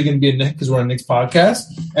eventually going to be a Knicks because we're a Knicks podcast,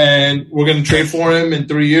 and we're going to trade for him in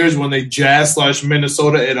 3 years when they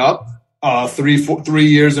Jazz/Minnesota it up 3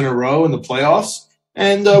 years in a row in the playoffs,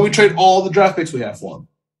 and we trade all the draft picks we have for him.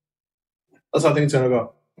 That's how I think it's going to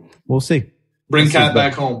go. We'll see. Bring Cat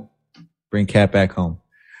back home. Bring Cat back home.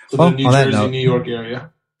 To the New Jersey, New York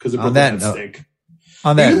area because of Brooklyn stink.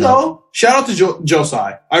 Even though, shout out to Joe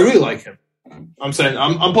Tsai. I really like him. I'm saying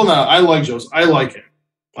I'm pulling that out. I like Joe. I like him.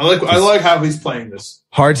 I like how he's playing this.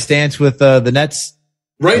 Hard stance with the Nets.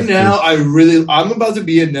 Right now, I'm about to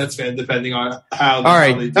be a Nets fan, depending on how. All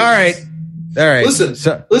right.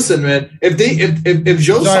 Listen, man. If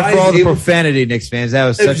Joe Tsai sorry for all the profanity, Knicks fans. That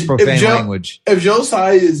was such profane language. If Joe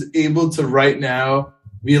Tsai is able to right now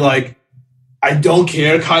be like, I don't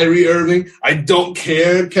care Kyrie Irving, I don't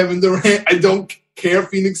care Kevin Durant, I don't care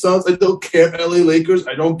Phoenix Suns, I don't care LA Lakers,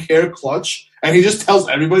 I don't care Clutch, and he just tells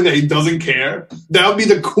everybody that he doesn't care, that would be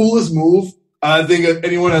the coolest move I think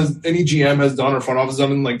any GM has done or front office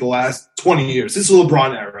done in like the last 20 years. This is the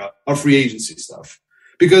LeBron era of free agency stuff.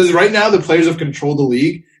 Because right now the players have controlled the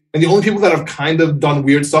league, and the only people that have kind of done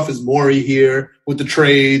weird stuff is Morey here with the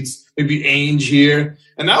trades, maybe Ainge here,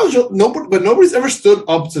 and now nobody's ever stood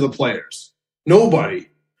up to the players. Nobody.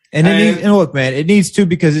 And look, man, it needs to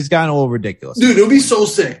because it's gotten a little ridiculous. Dude, it would be so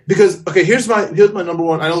sick. Because, okay, here's my number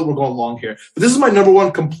one. I know that we're going long here, but this is my number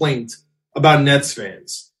one complaint about Nets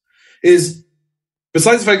fans. Is,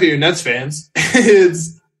 besides the fact that you're Nets fans,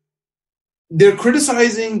 is they're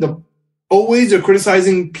criticizing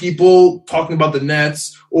people talking about the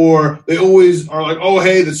Nets, or they always are like, oh,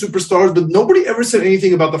 hey, the superstars, but nobody ever said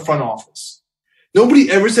anything about the front office.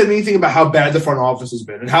 Nobody ever said anything about how bad the front office has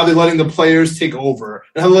been and how they're letting the players take over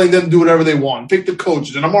and how they're letting them do whatever they want, pick the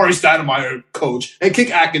coaches, and Amari Stoudemire coach, and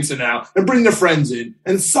kick Atkinson out and bring their friends in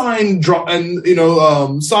and sign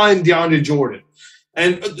DeAndre Jordan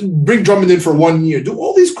and bring Drummond in for 1 year. Do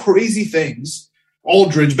all these crazy things,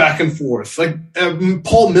 Aldridge back and forth, like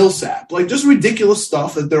Paul Millsap, like just ridiculous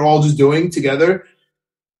stuff that they're all just doing together.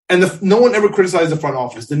 And no one ever criticized the front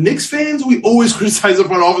office. The Knicks fans, we always criticize the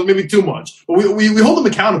front office, maybe too much. But we hold them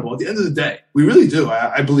accountable at the end of the day. We really do,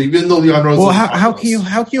 I believe, even though Leon Rose. Well, how can you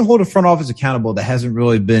hold a front office accountable that hasn't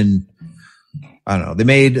really been? I don't know. They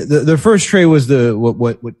made their first trade was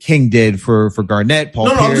what King did for Garnett, Paul.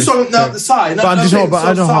 No, Pierce, I'm just talking about the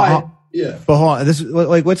side. Yeah. But hold on. This is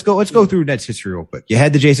like let's go through Nets history real quick. You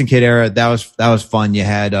had the Jason Kidd era. That was fun. You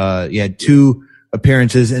had two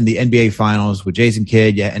appearances in the NBA finals with Jason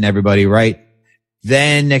Kidd and everybody, right?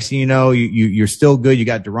 Then next thing you know, you're still good. You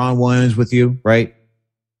got Deron Williams with you, right?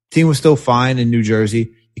 Team was still fine in New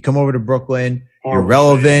Jersey. You come over to Brooklyn. You're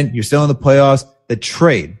relevant. You're still in the playoffs. The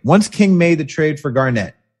trade. Once King made the trade for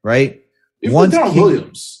Garnett, right? Once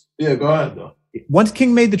Williams. Yeah, go ahead though. Once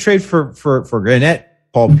King made the trade for Garnett,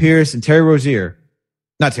 Paul Pierce, and Terry Rozier.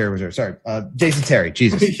 Not Terry Rozier, sorry. Jason Terry.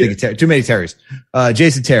 Jesus. Too many Terrys.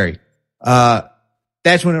 Jason Terry.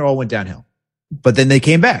 That's when it all went downhill. But then they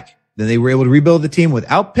came back. Then they were able to rebuild the team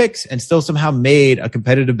without picks and still somehow made a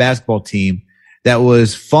competitive basketball team that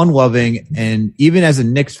was fun-loving. And even as a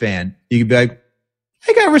Knicks fan, you could be like,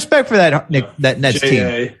 I got respect for that Nets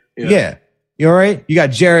team. Yeah. You all right? You got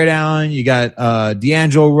Jared Allen. You got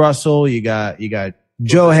D'Angelo Russell. You got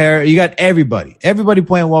Joe Harris. You got everybody. Everybody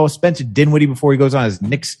playing well. Spencer Dinwiddie before he goes on his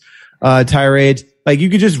Knicks tirades. Like, you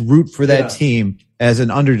could just root for that team as an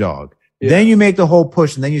underdog. Yeah. Then you make the whole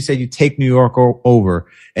push, and then you say you take New York over,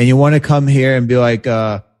 and you want to come here and be like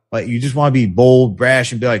you just want to be bold,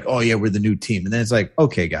 brash, and be like, oh yeah, we're the new team. And then it's like,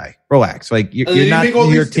 okay, guy, relax. Like you're not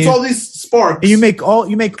New York team. It's all these sparks. And you make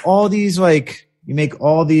all these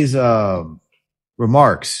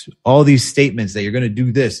remarks, all these statements that you're going to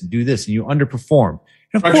do this, and you underperform.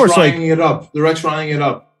 And of course, the Rex Ryanning it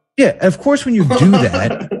up. Yeah, of course, when you do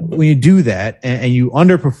that, and you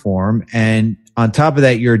underperform, and on top of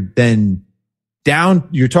that, you're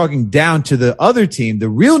talking down to the other team, the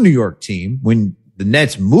real New York team, when the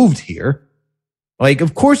Nets moved here. Like,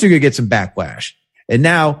 of course, you're going to get some backlash. And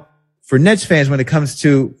now, for Nets fans, when it comes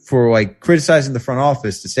to criticizing the front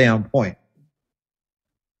office to stay on point,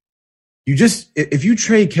 if you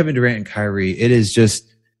trade Kevin Durant and Kyrie, it is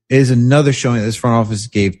another showing that this front office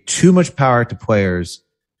gave too much power to players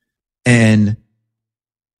and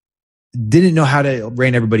didn't know how to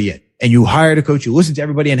rein everybody in. And you hired a coach, you listened to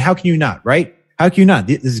everybody, and how can you not, right? How can you not?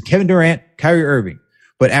 This is Kevin Durant, Kyrie Irving.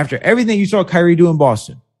 But after everything you saw Kyrie do in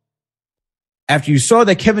Boston, after you saw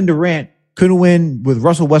that Kevin Durant couldn't win with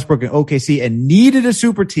Russell Westbrook and OKC and needed a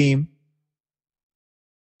super team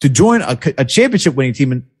to join a championship winning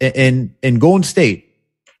team in Golden State.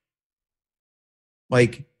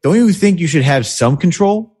 Like, don't you think you should have some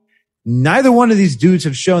control? Neither one of these dudes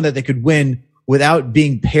have shown that they could win without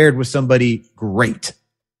being paired with somebody great.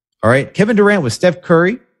 All right. Kevin Durant with Steph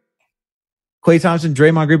Curry, Klay Thompson,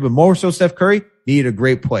 Draymond Green, but more so Steph Curry needed a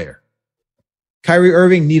great player. Kyrie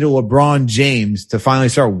Irving needed LeBron James to finally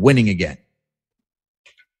start winning again.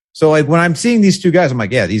 So like when I'm seeing these two guys, I'm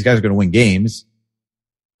like, yeah, these guys are going to win games.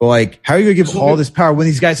 But like, how are you going to give all this power when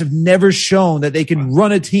these guys have never shown that they can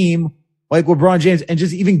run a team like LeBron James and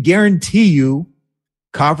just even guarantee you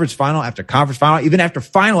conference final after conference final, even after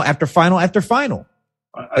final after final after final?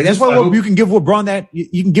 Like that's why you can give LeBron that,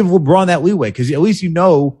 you can give LeBron that leeway because at least you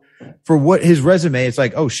know for what his resume, it's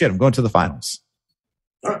like, oh shit, I'm going to the finals.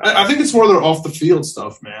 I think it's more their off the field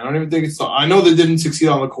stuff, man. I don't even think it's. I know they didn't succeed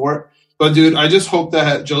on the court, but dude, I just hope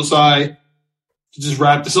that Josiah, to just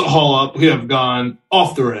wrap this all up, we have gone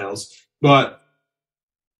off the rails, but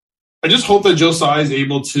I just hope that Josiah is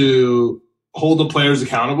able to hold the players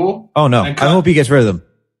accountable. Oh no, I hope he gets rid of them.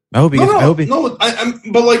 I hope he gets.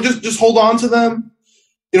 But like just hold on to them.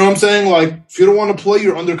 You know what I'm saying? Like, if you don't want to play,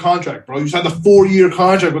 you're under contract, bro. You just had the 4-year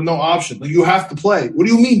contract with no option. Like, you have to play. What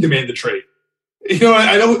do you mean demand a trade? You know,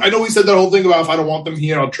 I know we said that whole thing about if I don't want them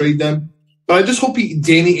here, I'll trade them. But I just hope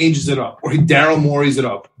Danny ages it up or he Daryl Morey's it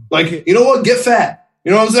up. Like, you know what? Get fat.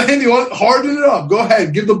 You know what I'm saying? You want harden it up. Go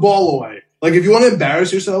ahead. Give the ball away. Like, if you want to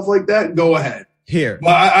embarrass yourself like that, go ahead. Here.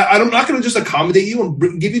 But I'm not going to just accommodate you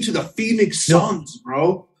and give you to the Phoenix Suns,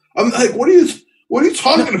 bro. I'm like, what are you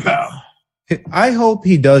talking about? I hope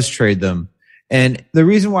he does trade them. And the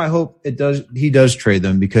reason why I hope he does trade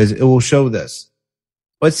them, because it will show this.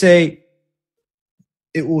 Let's say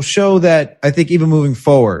it will show that I think even moving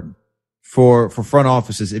forward for front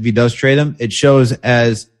offices, if he does trade them, it shows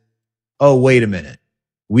as, oh, wait a minute.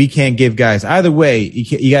 We can't give guys either way.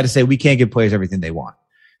 You got to say we can't give players everything they want.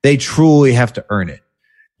 They truly have to earn it.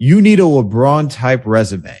 You need a LeBron type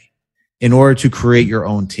resume in order to create your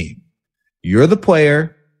own team. You're the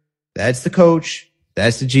player. That's the coach.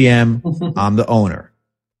 That's the GM. I'm the owner.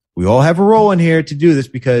 We all have a role in here to do this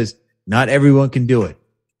because not everyone can do it.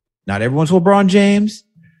 Not everyone's LeBron James.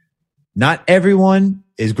 Not everyone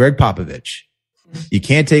is Greg Popovich. You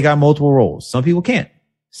can't take on multiple roles. Some people can't.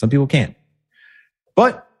 Some people can't.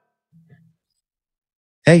 But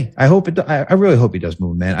hey, I really hope he does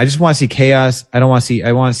move, man. I just want to see chaos. I want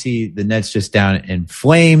to see the Nets just down in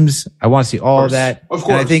flames. I want to see all of that. Of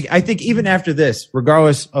course. And I think even after this,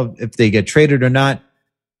 regardless of if they get traded or not,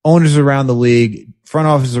 owners around the league, front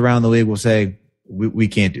offices around the league will say, we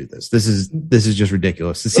can't do this. This is just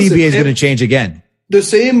ridiculous. The CBA is going to change again. The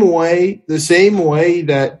same way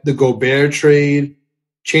that the Gobert trade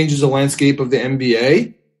changes the landscape of the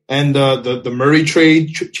NBA and the Murray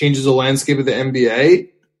trade changes the landscape of the NBA,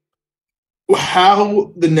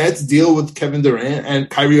 how the Nets deal with Kevin Durant and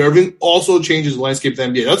Kyrie Irving also changes the landscape of the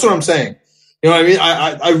NBA. That's what I'm saying. You know what I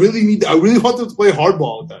mean? I really want them to play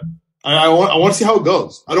hardball with them. I want to see how it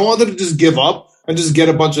goes. I don't want them to just give up and just get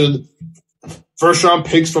a bunch of first round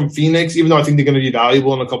picks from Phoenix, even though I think they're going to be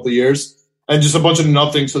valuable in a couple of years, and just a bunch of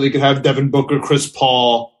nothing so they could have Devin Booker, Chris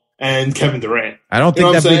Paul, and Kevin Durant. I don't think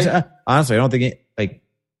honestly, I don't think it, like,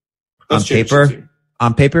 on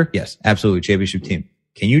paper, yes, absolutely, championship team.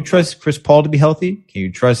 Can you trust Chris Paul to be healthy? Can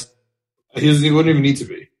you trust? He wouldn't even need to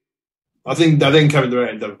be. I think Kevin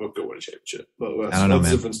Durant and Devin Booker win a championship. But that's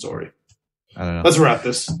a different story. I don't know. Let's wrap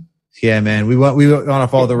this. Yeah, man, we went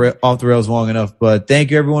off the rails long enough, but thank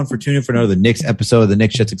you everyone for tuning in for another Knicks episode of the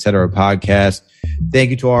Knicks Jets Etc. podcast. Thank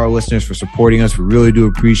you to all our listeners for supporting us. We really do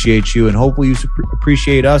appreciate you, and hopefully you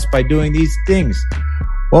appreciate us by doing these things.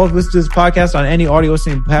 Well, if you listen to this podcast on any audio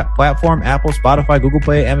listening platform, Apple, Spotify, Google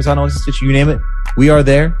Play, Amazon, Alexa, Stitcher, you name it, we are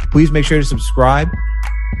there. Please make sure to subscribe.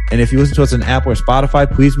 And if you listen to us on Apple or Spotify,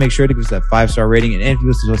 please make sure to give us that 5-star rating. And if you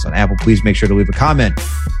listen to us on Apple, please make sure to leave a comment.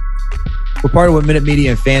 We're part of What Minute Media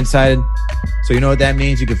and Fansided. So you know what that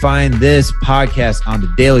means. You can find this podcast on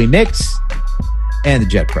the Daily Knicks and the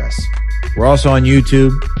Jet Press. We're also on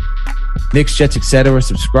YouTube, Knicks, Jets, etc.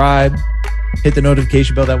 Subscribe. Hit the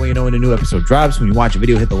notification bell. That way you know when a new episode drops. When you watch a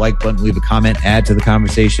video, hit the like button, leave a comment, add to the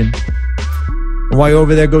conversation. And while you're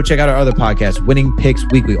over there, go check out our other podcast, Winning Picks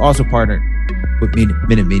Weekly, also partnered with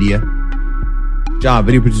Minute Media. John,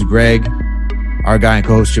 video producer Greg, our guy and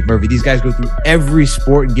co-host Chip Murphy. These guys go through every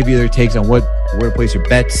sport and give you their takes on where to place your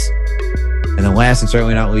bets. And then last and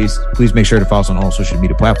certainly not least, please make sure to follow us on all social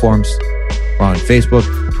media platforms. We're on Facebook,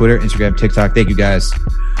 Twitter, Instagram, TikTok. Thank you guys.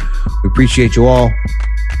 We appreciate you all.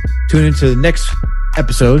 Tune into the next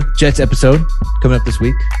episode, Jets episode, coming up this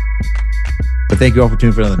week. But thank you all for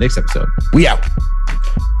tuning in for another Knicks episode. We out.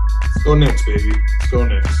 Let's go Knicks, baby. Let's go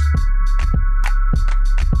Knicks.